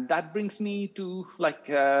 And that brings me to like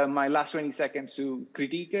my last 20 seconds to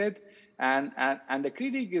critique it. And the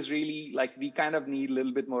critique is really like, we kind of need a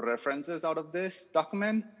little bit more references out of this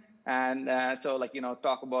document. And so like,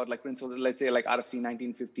 talk about like principles, let's say like RFC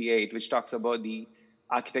 1958, which talks about the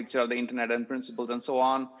architecture of the internet and principles and so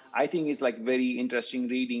on. I think it's like very interesting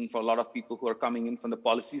reading for a lot of people who are coming in from the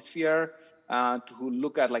policy sphere who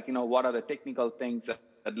look at like, what are the technical things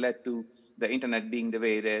that led to the internet being the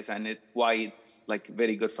way it is and why it's like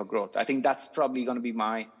very good for growth. I think that's probably going to be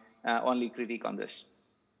my only critique on this.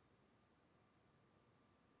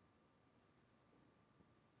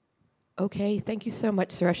 Okay, thank you so much,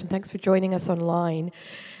 Suresh, and thanks for joining us online.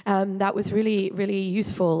 That was really, really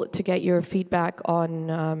useful to get your feedback on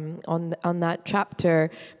that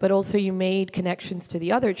chapter, but also you made connections to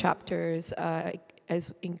the other chapters,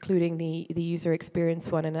 as including the user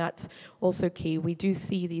experience one, and that's also key. We do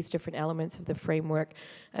see these different elements of the framework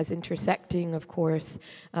as intersecting, of course.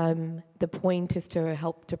 The point is to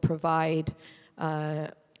help to provide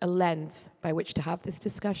a lens by which to have this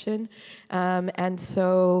discussion, and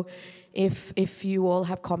so. If you all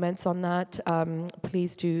have comments on that,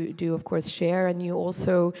 please do of course share. And you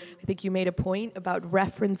also, I think you made a point about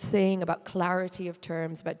referencing, about clarity of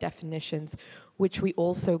terms, about definitions, which we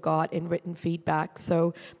also got in written feedback.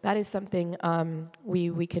 So that is something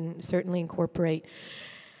we can certainly incorporate.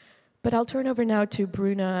 But I'll turn over now to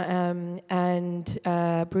Bruna, and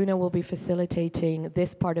Bruna will be facilitating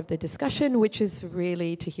this part of the discussion, which is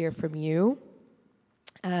really to hear from you.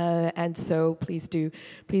 And so please do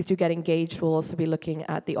get engaged. We'll also be looking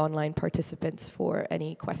at the online participants for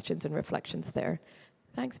any questions and reflections there.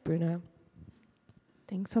 Thanks, Bruna.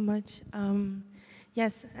 Thanks so much.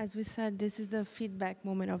 Yes, as we said, this is the feedback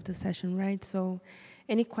moment of the session, right? So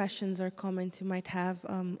any questions or comments you might have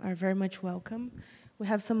are very much welcome. We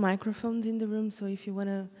have some microphones in the room, so if you want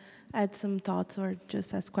to add some thoughts or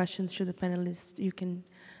just ask questions to the panelists, you can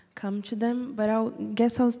come to them, but I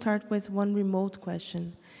guess I'll start with one remote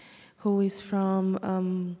question, who is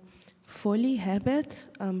from Foley Herbert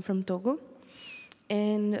from Togo.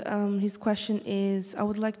 And his question is, I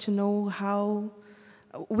would like to know how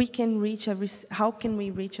can we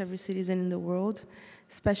reach every citizen in the world,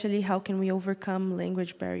 especially how can we overcome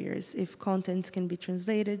language barriers? If content can be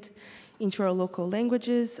translated into our local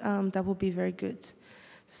languages, that would be very good.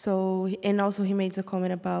 So, and also he made a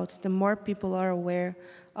comment about the more people are aware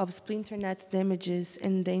of splinternet damages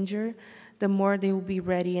and danger, the more they will be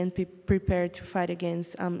ready and prepared to fight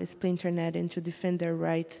against splinternet and to defend their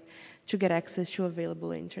right to get access to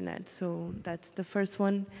available internet. So that's the first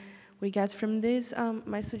one we got from this.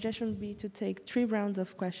 My suggestion would be to take 3 rounds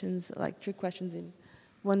of questions, like 3 questions in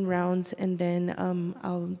one round, and then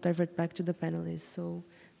I'll divert back to the panelists. So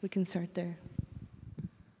we can start there.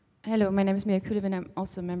 Hello, my name is Mia Kulev, and I'm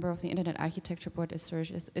also a member of the Internet Architecture Board as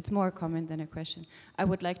Serge. It's more a comment than a question. I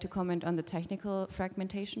would like to comment on the technical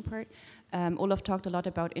fragmentation part. Olaf talked a lot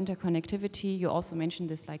about interconnectivity. You also mentioned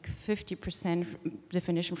this like 50%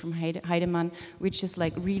 definition from Heidemann, which is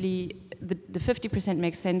like really, the 50%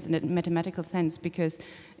 makes sense in a mathematical sense, because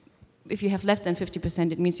if you have less than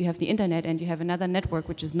 50%, it means you have the internet and you have another network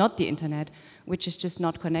which is not the internet, which is just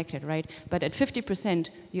not connected, right? But at 50%,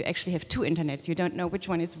 you actually have 2 internets. You don't know which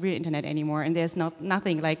one is real internet anymore, and there's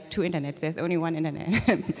nothing like 2 internets. There's only one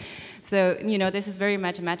internet. So, this is very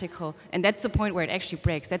mathematical, and that's the point where it actually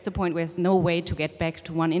breaks. That's the point where there's no way to get back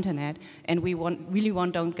to one internet, and we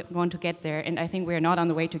don't want to get there, and I think we're not on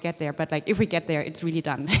the way to get there, but like if we get there, it's really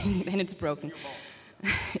done, then it's broken.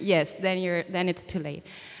 Yes, then it's too late.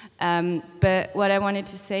 But what I wanted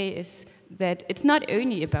to say is that it's not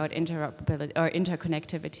only about interoperability or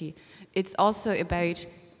interconnectivity, it's also about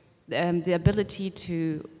the ability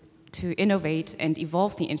to innovate and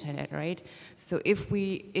evolve the internet, right? So if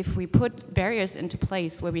we put barriers into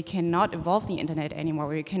place where we cannot evolve the internet anymore,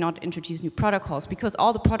 where we cannot introduce new protocols, because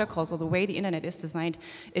all the protocols or the way the internet is designed,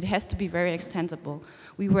 it has to be very extensible.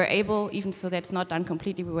 We were able, even so that's not done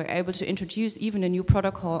completely, we were able to introduce even a new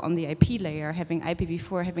protocol on the IP layer, having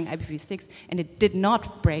IPv4, having IPv6, and it did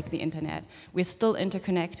not break the internet. We're still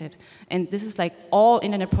interconnected. And this is like all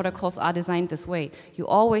internet protocols are designed this way. You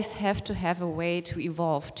always have to have a way to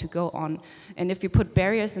evolve, to go on. And if you put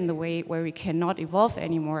barriers in the way where we cannot evolve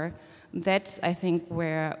anymore, that's, I think,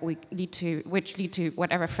 where we lead to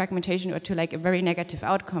whatever fragmentation or to like a very negative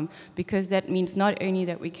outcome, because that means not only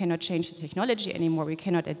that we cannot change the technology anymore, we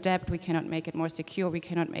cannot adapt, we cannot make it more secure, we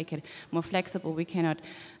cannot make it more flexible, we cannot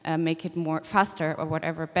make it more faster or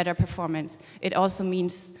whatever, better performance. It also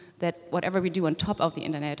means that whatever we do on top of the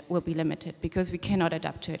internet will be limited because we cannot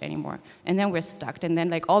adapt to it anymore. And then we're stuck. And then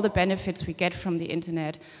like all the benefits we get from the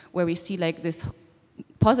internet, where we see like this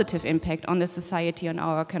positive impact on the society, on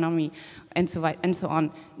our economy, and so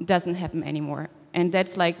on, doesn't happen anymore. And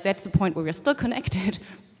that's the point where we're still connected,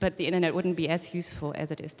 but the internet wouldn't be as useful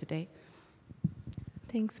as it is today.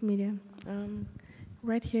 Thanks, Miriam.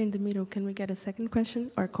 Right here in the middle, can we get a second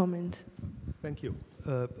question or comment? Thank you.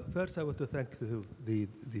 First, I want to thank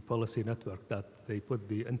the policy network that they put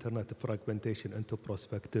the internet fragmentation into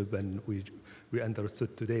perspective, and we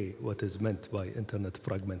understood today what is meant by internet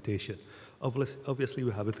fragmentation. Obviously,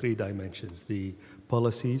 we have 3 dimensions: the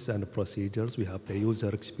policies and the procedures, we have the user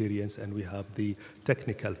experience, and we have the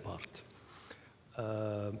technical part.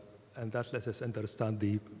 And that lets us understand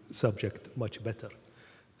the subject much better.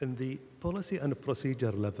 In the policy and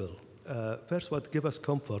procedure level, first, what gives us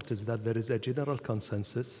comfort is that there is a general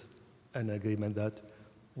consensus and agreement that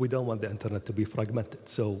we don't want the internet to be fragmented.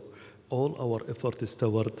 So all our effort is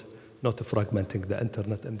toward not fragmenting the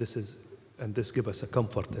internet, and this gives us a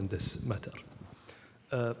comfort in this matter.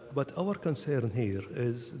 But our concern here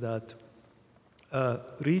is that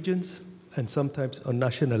regions, and sometimes on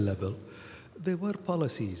national level, there were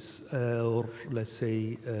policies or let's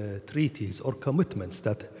say treaties or commitments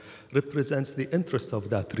that represents the interest of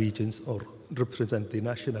that regions or represent the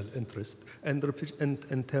national interest and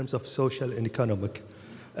in terms of social and economic.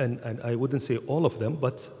 And I wouldn't say all of them,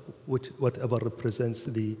 but whatever represents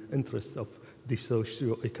the interest of the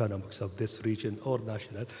socio-economics of this region or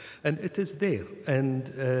national, and it is there. And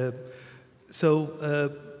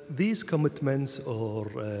these commitments or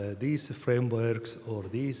these frameworks or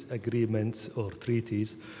these agreements or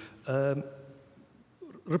treaties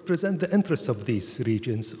represent the interests of these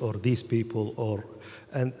regions or these people,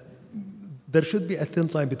 and there should be a thin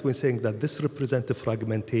line between saying that this represents the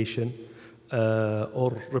fragmentation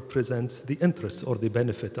or represents the interests or the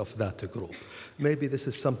benefit of that group. Maybe this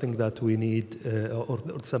is something that we need or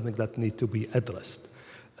something that needs to be addressed,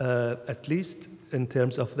 at least in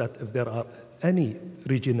terms of that if there are any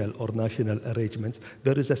regional or national arrangements,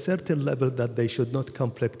 there is a certain level that they should not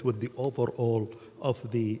conflict with the overall of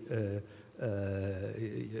the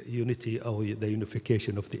unity or the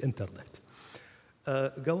unification of the internet.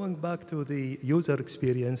 Going back to the user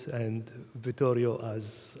experience, and Vittorio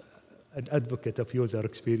as an advocate of user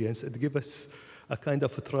experience, it gives us a kind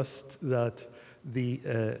of a trust that the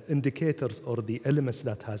indicators or the elements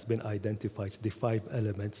that has been identified, the 5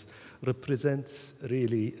 elements, represents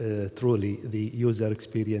really, truly the user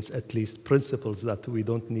experience, at least principles that we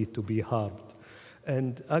don't need to be harmed.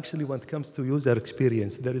 And actually, when it comes to user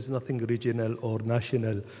experience, there is nothing regional or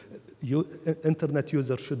national. Internet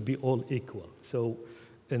users should be all equal. So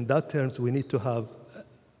in that terms, we need to have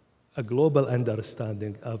a global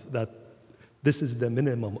understanding of that this is the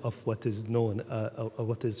minimum of what is known or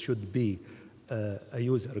what should be a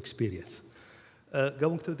user experience.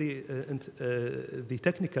 Going to the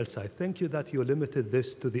technical side, thank you that you limited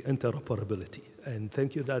this to the interoperability. And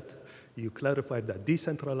thank you that you clarified that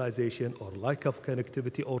decentralization or lack of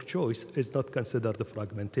connectivity or choice is not considered a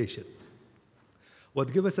fragmentation.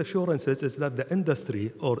 What gives us assurances is that the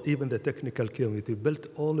industry or even the technical community built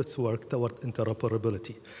all its work toward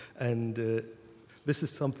interoperability. And this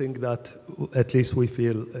is something that at least we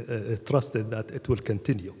feel trusted that it will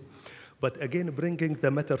continue. But again, bringing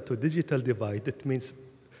the matter to digital divide, it means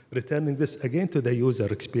returning this again to the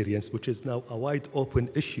user experience, which is now a wide open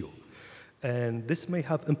issue. And this may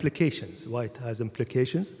have implications. Why it has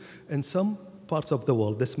implications? In some parts of the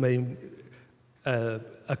world, this may,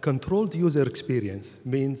 a controlled user experience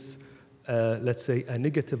means, let's say, a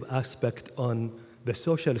negative aspect on the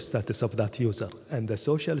social status of that user. And the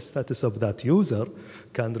social status of that user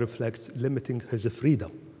can reflect limiting his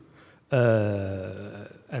freedom.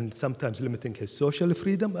 and sometimes limiting his social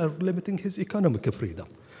freedom or limiting his economic freedom.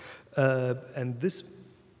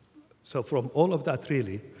 So from all of that,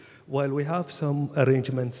 really, while we have some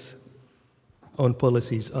arrangements on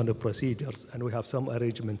policies, on the procedures, and we have some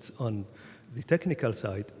arrangements on the technical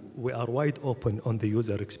side, we are wide open on the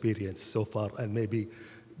user experience so far, and maybe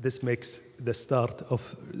this makes the start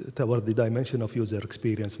toward the dimension of user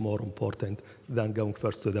experience more important than going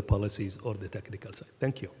first to the policies or the technical side.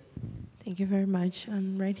 Thank you. Thank you very much.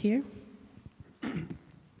 Right here.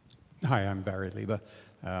 Hi, I'm Barry Liebe.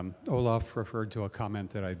 Olaf referred to a comment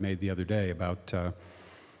that I'd made the other day about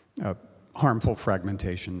harmful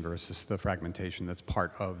fragmentation versus the fragmentation that's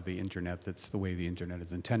part of the internet, that's the way the internet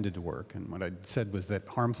is intended to work. And what I said was that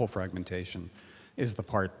harmful fragmentation is the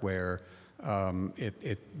part where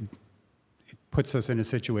it puts us in a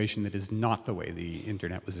situation that is not the way the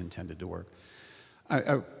internet was intended to work.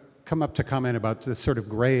 I come up to comment about this sort of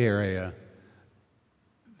gray area.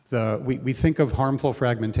 We think of harmful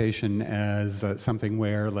fragmentation as something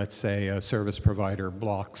where, let's say, a service provider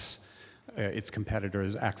blocks its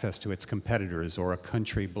competitors, access to its competitors, or a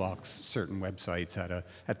country blocks certain websites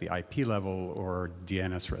at the IP level or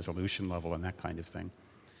DNS resolution level and that kind of thing.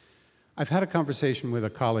 I've had a conversation with a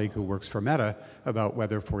colleague who works for Meta about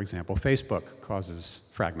whether, for example, Facebook causes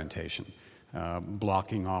fragmentation,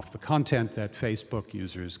 blocking off the content that Facebook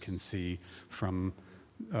users can see from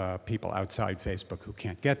people outside Facebook who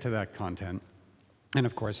can't get to that content. And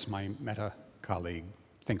of course, my Meta colleague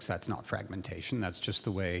thinks that's not fragmentation. That's just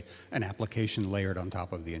the way an application layered on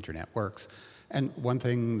top of the internet works. And one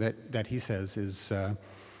thing that he says is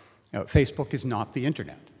Facebook is not the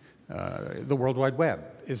internet. The World Wide Web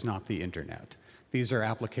is not the internet. These are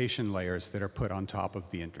application layers that are put on top of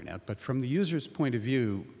the internet. But from the user's point of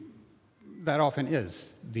view, that often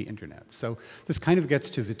is the internet. So this kind of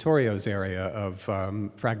gets to Vittorio's area of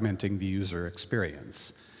fragmenting the user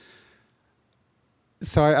experience.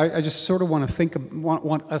 So I just sort of want to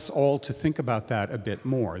want us all to think about that a bit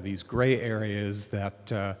more, these gray areas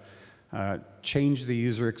that change the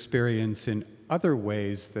user experience in other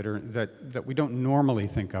ways that we don't normally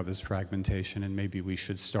think of as fragmentation, and maybe we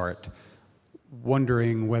should start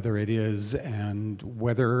wondering whether it is and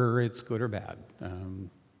whether it's good or bad.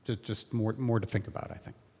 Just more to think about, I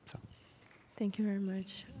think. So. Thank you very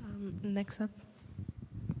much. Next up.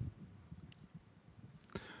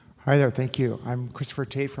 Hi there, thank you. I'm Christopher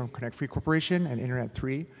Tate from Connect Free Corporation and Internet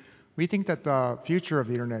 3. We think that the future of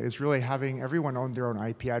the internet is really having everyone own their own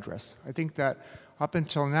IP address. I think that up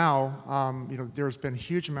until now, there's been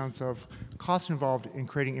huge amounts of cost involved in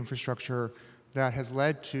creating infrastructure that has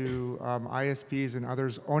led to ISPs and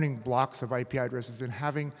others owning blocks of IP addresses and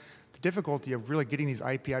having the difficulty of really getting these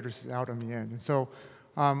IP addresses out on the end. And so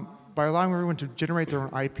by allowing everyone to generate their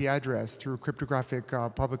own IP address through cryptographic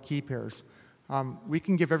public key pairs, we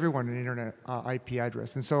can give everyone an internet IP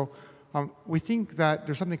address. And so we think that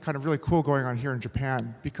there's something kind of really cool going on here in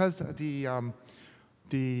Japan. Because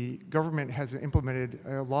the government has implemented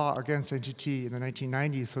a law against NTT in the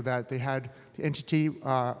 1990s so that they had the NTT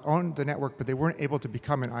own the network, but they weren't able to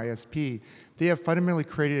become an ISP. They have fundamentally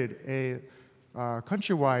created a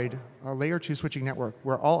countrywide layer 2 switching network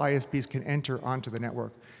where all ISPs can enter onto the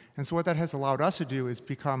network. And so what that has allowed us to do is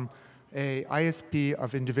become a ISP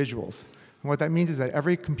of individuals. And what that means is that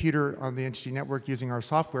every computer on the NTT network using our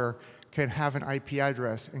software can have an IP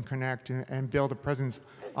address and connect and build a presence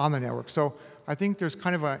on the network. So I think there's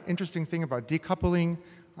kind of an interesting thing about decoupling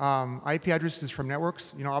IP addresses from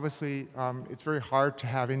networks. Obviously, it's very hard to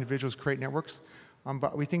have individuals create networks,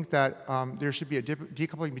 but we think that there should be a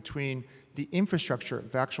decoupling between the infrastructure,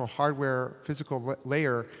 the actual hardware physical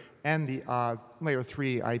layer, and the layer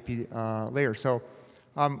 3 IP layer. So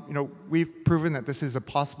we've proven that this is a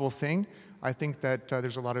possible thing. I think that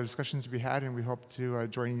there's a lot of discussions to be had, and we hope to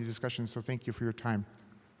join these discussions. So thank you for your time.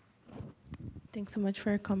 Thanks so much for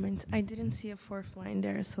your comment. I didn't see a fourth line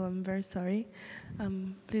there, so I'm very sorry.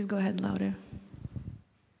 Please go ahead, Laura.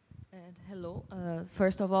 And hello.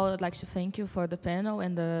 First of all, I'd like to thank you for the panel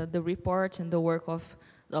and the report and the work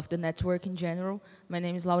of the network in general. My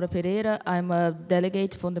name is Laura Pereira. I'm a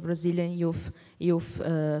delegate from the Brazilian Youth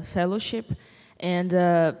Fellowship. And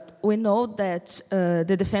we know that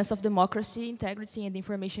the defense of democracy, integrity, and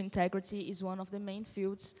information integrity is one of the main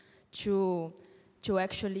fields to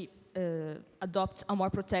actually adopt a more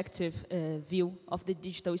protective view of the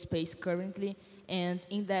digital space currently, and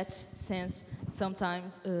in that sense,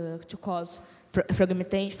 sometimes to cause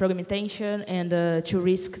fragmentation and to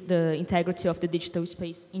risk the integrity of the digital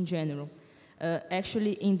space in general.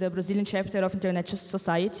 Actually, in the Brazilian chapter of Internet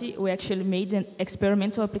Society, we actually made an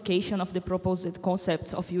experimental application of the proposed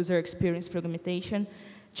concept of user experience fragmentation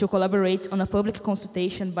to collaborate on a public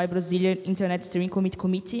consultation by Brazilian Internet Steering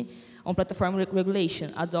Committee on platform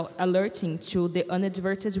regulation, alerting to the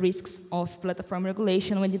inadvertent risks of platform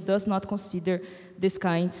regulation when it does not consider these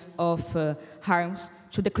kinds of harms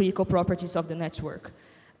to the critical properties of the network.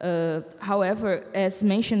 However, as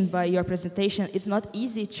mentioned by your presentation, it's not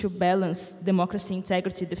easy to balance democracy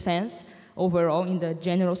integrity defense overall in the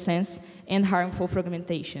general sense and harmful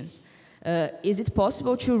fragmentations. Is it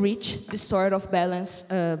possible to reach this sort of balance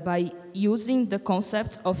by using the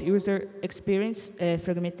concept of user experience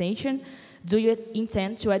fragmentation? Do you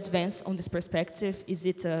intend to advance on this perspective? Is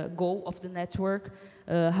it a goal of the network?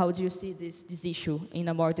 How do you see this issue in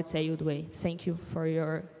a more detailed way? Thank you for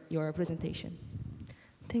your presentation.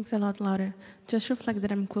 Thanks a lot, Laura. Just reflect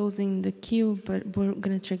that I'm closing the queue, but we're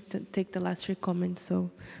going to take the last 3 comments, so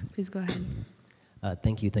please go ahead.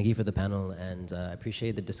 Thank you for the panel, and I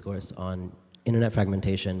appreciate the discourse on internet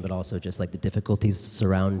fragmentation, but also just like the difficulties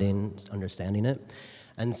surrounding understanding it.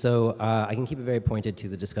 And so I can keep it very pointed to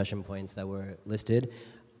the discussion points that were listed.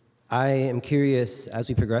 I am curious, as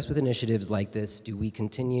we progress with initiatives like this, do we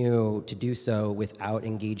continue to do so without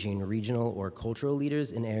engaging regional or cultural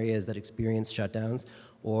leaders in areas that experience shutdowns,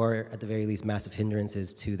 or at the very least massive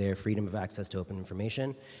hindrances to their freedom of access to open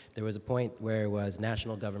information? There was a point where it was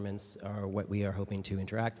national governments are what we are hoping to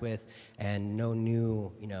interact with, and no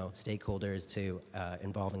new stakeholders to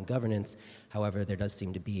involve in governance. However, there does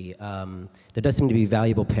seem to be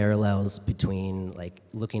valuable parallels between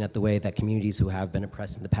looking at the way that communities who have been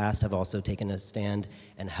oppressed in the past have also taken a stand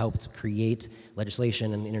and helped create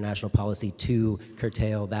legislation and international policy to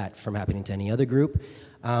curtail that from happening to any other group.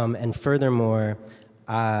 And furthermore,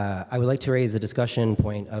 I would like to raise a discussion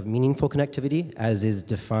point of meaningful connectivity, as is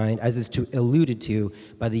alluded to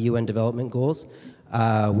by the UN Development Goals.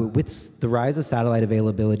 With the rise of satellite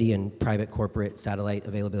availability and private corporate satellite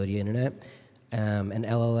availability internet and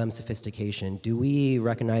LLM sophistication, do we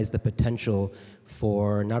recognize the potential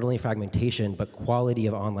for not only fragmentation, but quality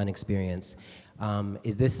of online experience?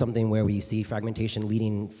 Is this something where we see fragmentation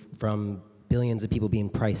leading from billions of people being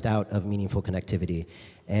priced out of meaningful connectivity?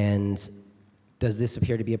 And does this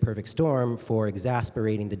appear to be a perfect storm for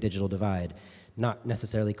exasperating the digital divide, not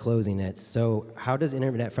necessarily closing it? So how does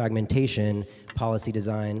internet fragmentation policy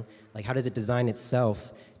design, how does it design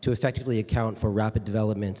itself to effectively account for rapid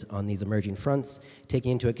development on these emerging fronts,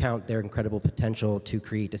 taking into account their incredible potential to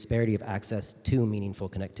create disparity of access to meaningful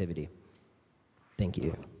connectivity? Thank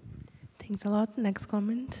you. Thanks a lot. Next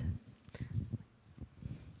comment.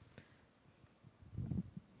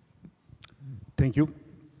 Thank you.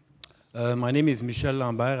 My name is Michel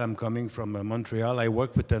Lambert. I'm coming from Montreal. I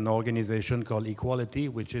work with an organization called Equality,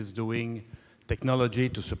 which is doing technology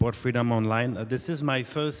to support freedom online. This is my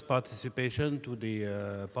first participation to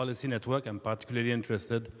the policy network. I'm particularly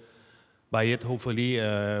interested by it. Hopefully,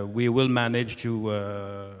 we will manage to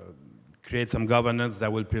create some governance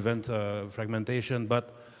that will prevent fragmentation.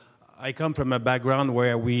 But I come from a background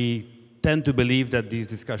where we tend to believe that these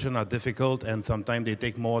discussions are difficult and sometimes they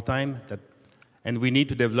take more time, and we need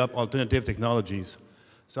to develop alternative technologies.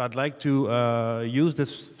 So I'd like to use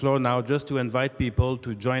this floor now just to invite people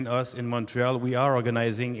to join us in Montreal. We are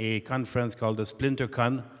organizing a conference called the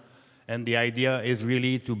SplinterCon, and the idea is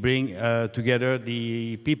really to bring together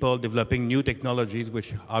the people developing new technologies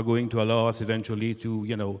which are going to allow us eventually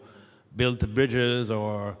to, build bridges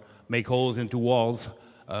or make holes into walls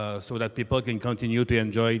so that people can continue to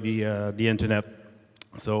enjoy the internet.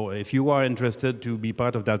 So if you are interested to be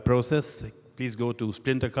part of that process, please go to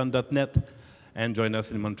splintercon.net and join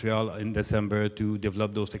us in Montreal in December to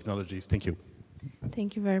develop those technologies. Thank you.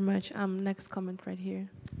 Thank you very much. Next comment right here.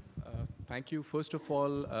 Thank you. First of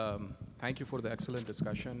all, thank you for the excellent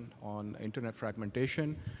discussion on internet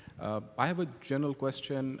fragmentation. I have a general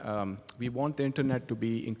question. We want the internet to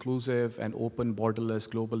be inclusive and open, borderless,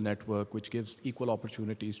 global network, which gives equal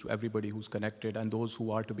opportunities to everybody who's connected and those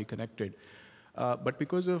who are to be connected. But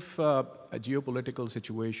because of a geopolitical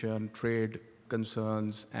situation, trade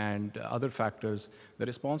concerns, and other factors, the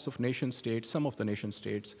response of nation states, some of the nation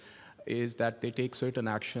states, is that they take certain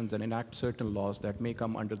actions and enact certain laws that may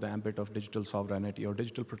come under the ambit of digital sovereignty or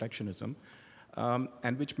digital protectionism,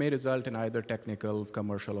 and which may result in either technical,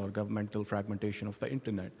 commercial, or governmental fragmentation of the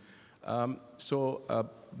internet. So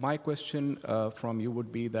my question from you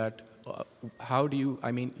would be that how do you,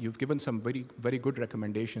 you've given some very, very good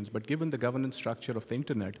recommendations, but given the governance structure of the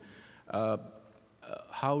internet,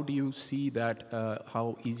 how do you see that,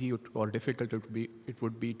 how easy or difficult it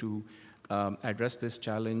would be to address this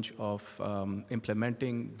challenge of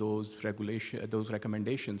implementing those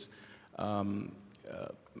recommendations?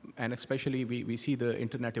 and especially we see the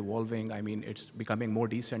internet evolving. I mean, it's becoming more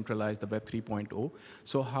decentralized, the Web 3.0.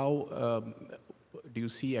 So how do you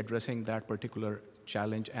see addressing that particular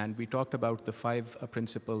challenge? And we talked about the 5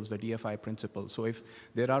 principles, the DFI principles. So if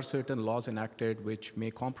there are certain laws enacted which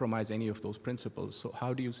may compromise any of those principles, so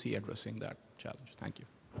how do you see addressing that challenge? Thank you.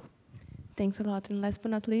 Thanks a lot. And last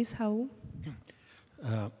but not least, Raul.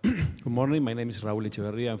 Good morning. My name is Raúl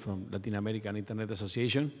Echeverría. I'm from Latin American Internet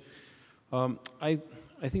Association.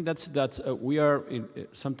 I think we are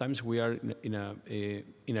sometimes we are in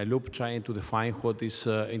a loop trying to define what is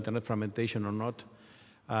internet fragmentation or not,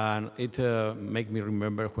 and it makes me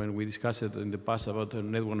remember when we discussed it in the past about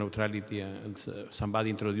network neutrality, and somebody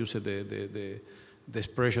introduced the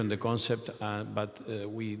expression, the concept, but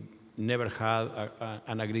we never had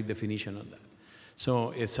an agreed definition on that.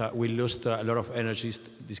 So we lost a lot of energy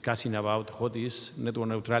discussing about what is network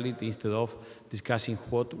neutrality instead of discussing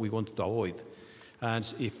what we want to avoid. And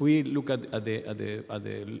if we look at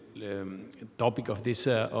the topic of this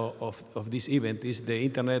event, is the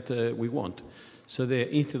internet we want. So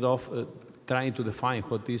instead of trying to define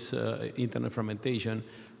what is internet fragmentation,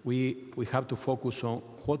 we have to focus on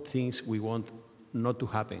what things we want not to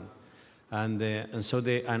happen. I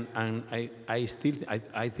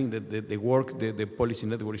think that the work the policy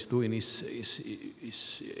network is doing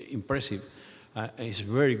is impressive. It's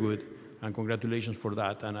very good, and congratulations for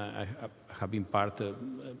that. And I have been part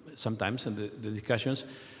sometimes in the discussions.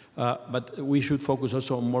 But we should focus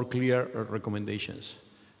also on more clear recommendations.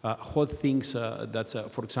 What things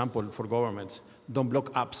for example, for governments, don't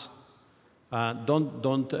block apps.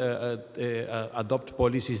 Don't adopt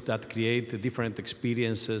policies that create different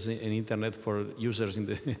experiences in internet for users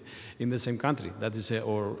in the same country, that is,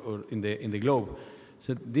 or in the globe.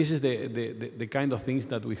 So this is the kind of things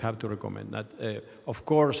that we have to recommend. That, of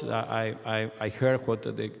course, I heard what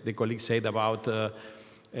the colleague said about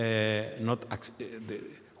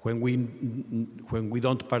when we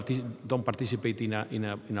don't participate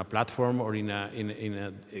in a platform or in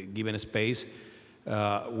a given space.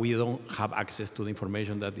 We don't have access to the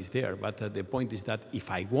information that is there. But the point is that if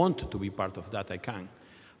I want to be part of that, I can.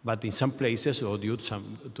 But in some places, or due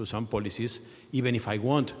to some policies, even if I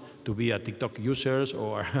want to be a TikTok user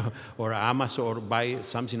or Amazon, or buy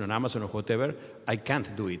something on Amazon or whatever, I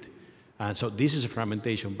can't do it. And so this is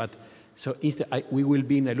fragmentation. But so instead, we will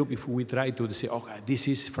be in a loop if we try to say, oh, this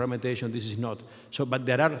is fragmentation, this is not. So, but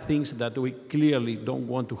there are things that we clearly don't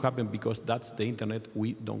want to happen because that's the internet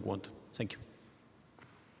we don't want. Thank you.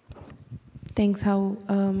 Thanks, Raul.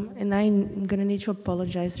 And I'm going to need to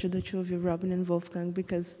apologize to the two of you, Robin and Wolfgang,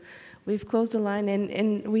 because we've closed the line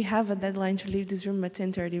and we have a deadline to leave this room at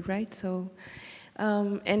 10:30, right? So,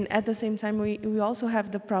 and at the same time, we also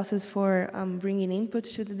have the process for bringing input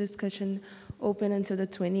to the discussion open until the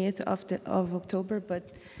 20th of October, but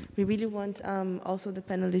we really want also the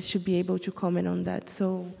panelists to be able to comment on that.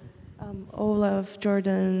 So, Olaf,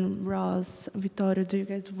 Jordan, Ross, Vittorio, do you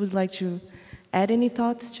guys would like to add any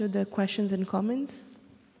thoughts to the questions and comments?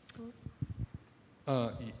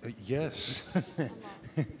 Yes.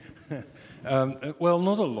 Well,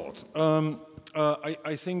 not a lot.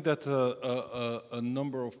 I think that a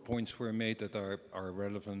number of points were made that are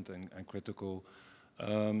relevant and critical.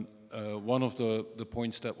 One of the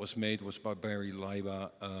points that was made was by Barry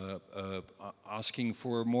Leiba asking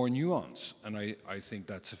for more nuance, and I think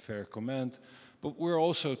that's a fair comment. But we're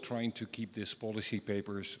also trying to keep these policy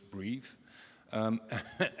papers brief.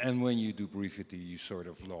 And when you do briefity, you sort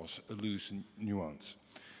of lose nuance.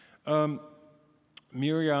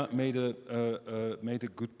 Mirja made a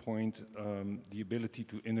good point. The ability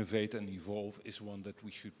to innovate and evolve is one that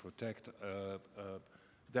we should protect.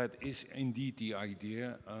 That is indeed the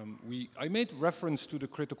idea. I made reference to the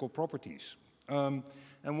critical properties.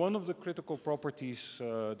 And one of the critical properties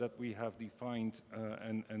that we have defined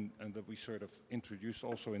and that we sort of introduced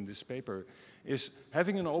also in this paper is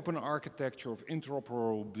having an open architecture of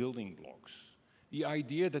interoperable building blocks. The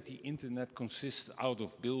idea that the internet consists out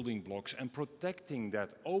of building blocks and protecting that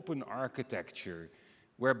open architecture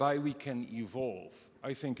whereby we can evolve,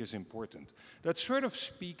 I think is important. That sort of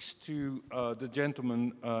speaks to the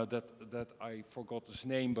gentleman that I forgot his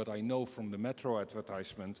name, but I know from the Metro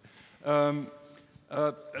advertisement.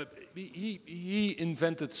 He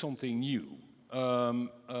invented something new.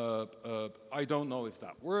 I don't know if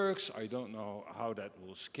that works. I don't know how that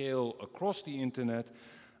will scale across the internet.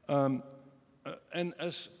 And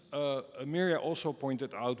as Mirja also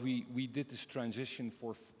pointed out, we did this transition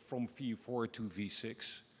from V4 to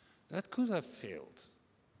V6. That could have failed.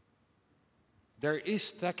 There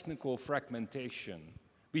is technical fragmentation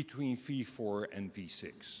between V4 and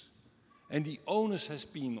V6. And the onus has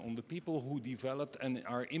been on the people who developed and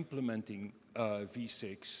are implementing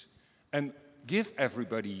V6 and give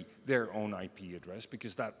everybody their own IP address,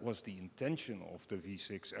 because that was the intention of the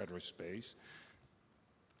V6 address space,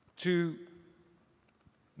 to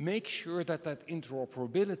make sure that that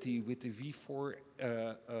interoperability with the V4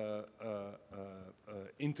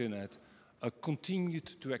 internet continued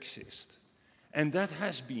to exist. And that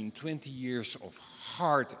has been 20 years of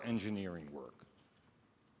hard engineering work.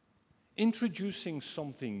 Introducing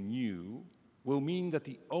something new will mean that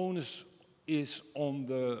the onus is on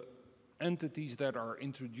the entities that are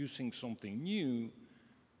introducing something new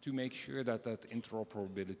to make sure that that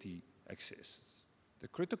interoperability exists. The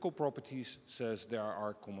critical properties says there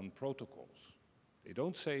are common protocols. They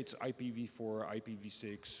don't say it's IPv4,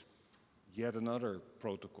 IPv6, yet another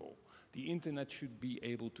protocol. The internet should be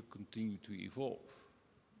able to continue to evolve.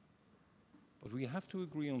 But we have to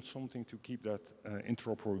agree on something to keep that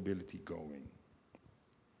interoperability going.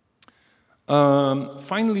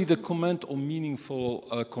 Finally, the comment on meaningful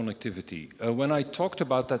connectivity. When I talked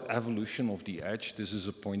about that evolution of the edge, this is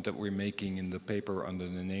a point that we're making in the paper under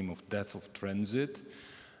the name of Death of Transit.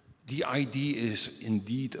 The idea is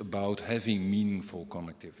indeed about having meaningful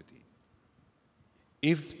connectivity.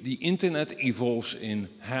 If the internet evolves in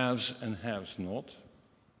haves and haves not,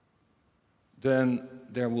 then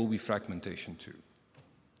there will be fragmentation too.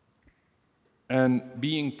 And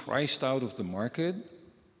being priced out of the market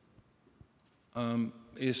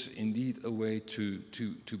is indeed a way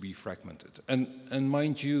to be fragmented. And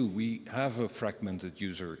mind you, we have a fragmented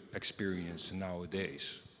user experience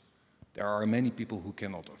nowadays. There are many people who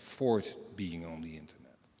cannot afford being on the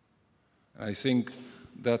internet. And I think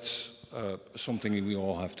that's something we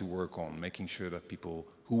all have to work on, making sure that people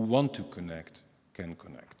who want to connect can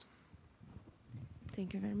connect.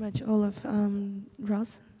 Thank you very much, Olaf.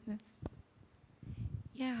 Ross?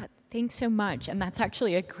 Yeah, thanks so much. And that's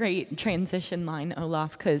actually a great transition line,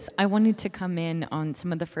 Olaf, because I wanted to come in on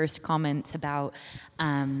some of the first comments about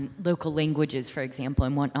local languages, for example,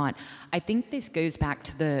 and whatnot. I think this goes back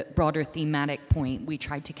to the broader thematic point we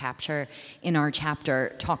tried to capture in our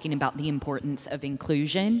chapter, talking about the importance of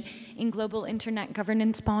inclusion in global internet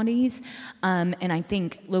governance bodies. And I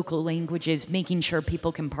think local languages, making sure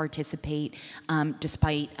people can participate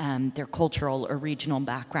despite their cultural or regional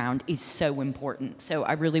background, is so important. So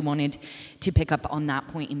I really wanted to pick up on that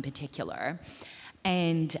point in particular.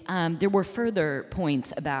 And there were further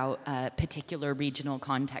points about particular regional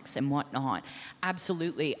contexts and whatnot.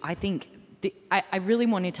 Absolutely. I think I really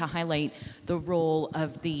wanted to highlight the role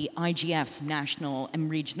of the IGF's national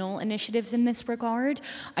and regional initiatives in this regard.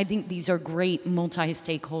 I think these are great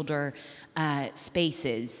multi-stakeholder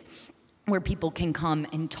spaces where people can come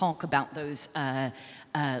and talk about those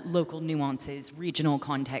local nuances, regional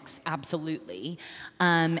contexts, absolutely.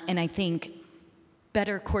 And I think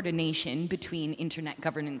better coordination between internet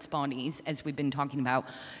governance bodies, as we've been talking about,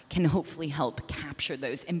 can hopefully help capture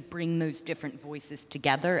those and bring those different voices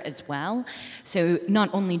together as well. So not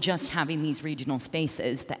only just having these regional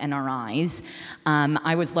spaces, the NRIs,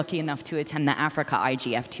 I was lucky enough to attend the Africa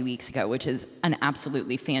IGF 2 weeks ago, which is an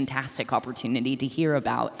absolutely fantastic opportunity to hear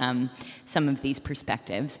about some of these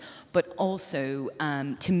perspectives, but also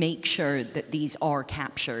to make sure that these are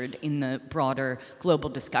captured in the broader global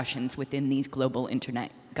discussions within these global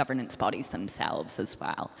internet governance bodies themselves as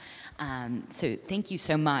well. So thank you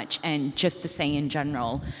so much. And just to say in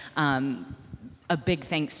general, a big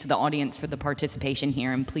thanks to the audience for the participation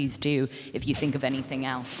here. And please do, if you think of anything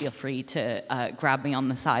else, feel free to grab me on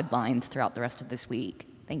the sidelines throughout the rest of this week.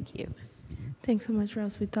 Thank you. Thanks so much,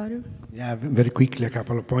 Ross. Vittorio? Yeah, very quickly, a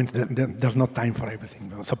couple of points. There's not time for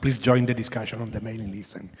everything, so please join the discussion on the mailing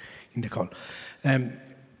list and in the call.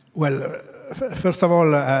 Well, first of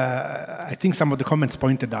all, I think some of the comments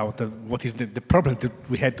pointed out what is the problem that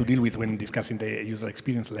we had to deal with when discussing the user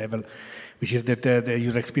experience level, which is that the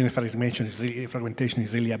user experience fragmentation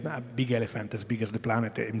is really a big elephant as big as the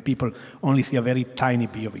planet, and people only see a very tiny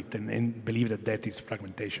bit of it and believe that that is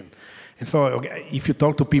fragmentation. And so if you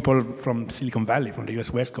talk to people from Silicon Valley, from the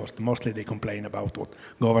US West Coast, mostly they complain about what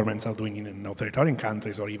governments are doing in authoritarian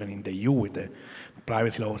countries or even in the EU with the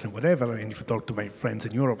privacy laws and whatever. And if you talk to my friends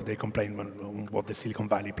in Europe, they complain on what the Silicon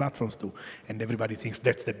Valley platforms do. And everybody thinks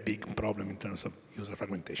that's the big problem in terms of user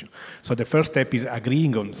fragmentation. So the first step is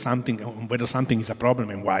agreeing on something, on whether something is a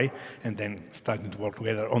problem and why, and then starting to work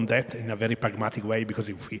together on that in a very pragmatic way, because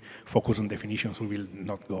if we focus on definitions, we will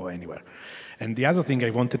not go anywhere. And the other thing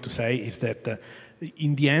I wanted to say is that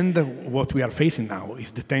in the end, what we are facing now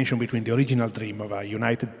is the tension between the original dream of a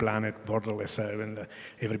united planet, borderless, and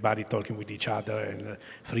everybody talking with each other and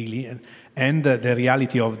freely, and the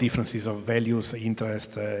reality of differences of values,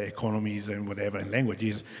 interests, economies, and whatever, and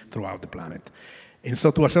languages throughout the planet. And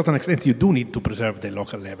so to a certain extent, you do need to preserve the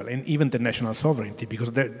local level and even the national sovereignty,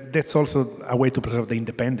 because that's also a way to preserve the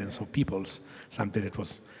independence of peoples, something that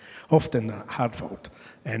was often hard fought,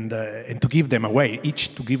 and to give them a way,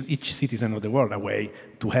 to give each citizen of the world a way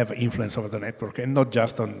to have influence over the network, and not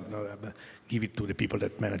just on give it to the people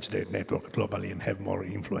that manage the network globally and have more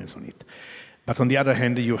influence on it. But on the other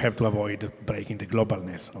hand, you have to avoid breaking the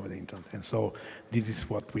globalness of the internet. And so this is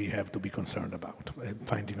what we have to be concerned about,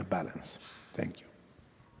 finding a balance. Thank you.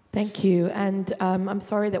 Thank you, and I'm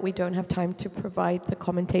sorry that we don't have time to provide the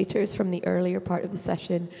commentators from the earlier part of the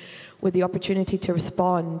session with the opportunity to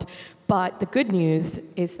respond, but the good news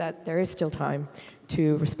is that there is still time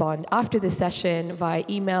to respond after the session via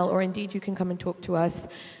email, or indeed you can come and talk to us,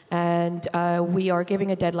 and we are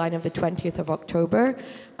giving a deadline of the 20th of October,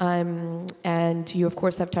 and you of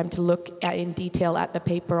course have time to look in detail at the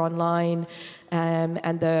paper online.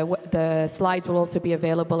 And the slides will also be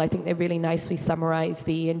available. I think they really nicely summarize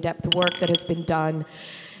the in-depth work that has been done.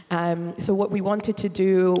 So what we wanted to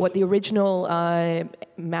do, what the original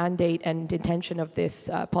mandate and intention of this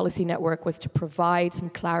policy network was to provide some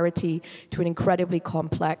clarity to an incredibly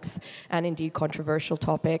complex and indeed controversial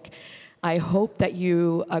topic. I hope that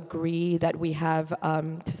you agree that we have,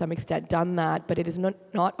 to some extent, done that, but it is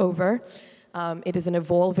not over. It is an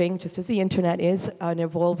evolving, just as the internet is, an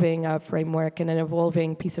evolving framework and an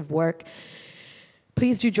evolving piece of work.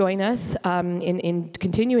 Please do join us in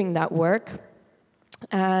continuing that work.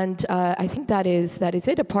 And I think that is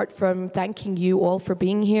it, apart from thanking you all for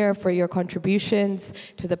being here, for your contributions,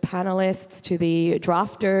 to the panelists, to the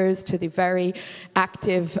drafters, to the very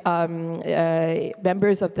active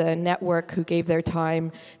members of the network who gave their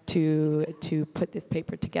time to put this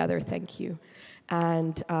paper together. Thank you.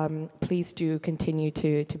 And please do continue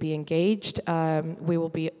to be engaged. We will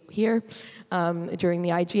be here during the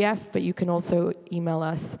IGF, but you can also email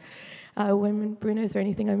us. Bruno, is there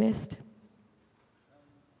anything I missed?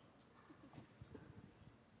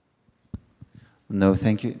 No,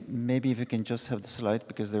 thank you. Maybe if you can just have the slide,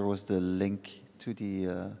 because there was the link to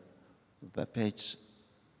the webpage.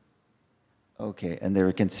 Okay, and there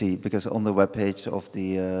you can see, because on the webpage of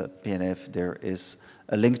the PNF, there is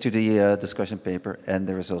a link to the discussion paper, and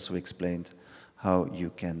there is also explained how you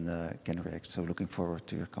can react. So looking forward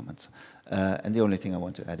to your comments. And the only thing I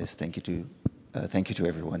want to add is thank you to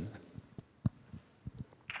everyone.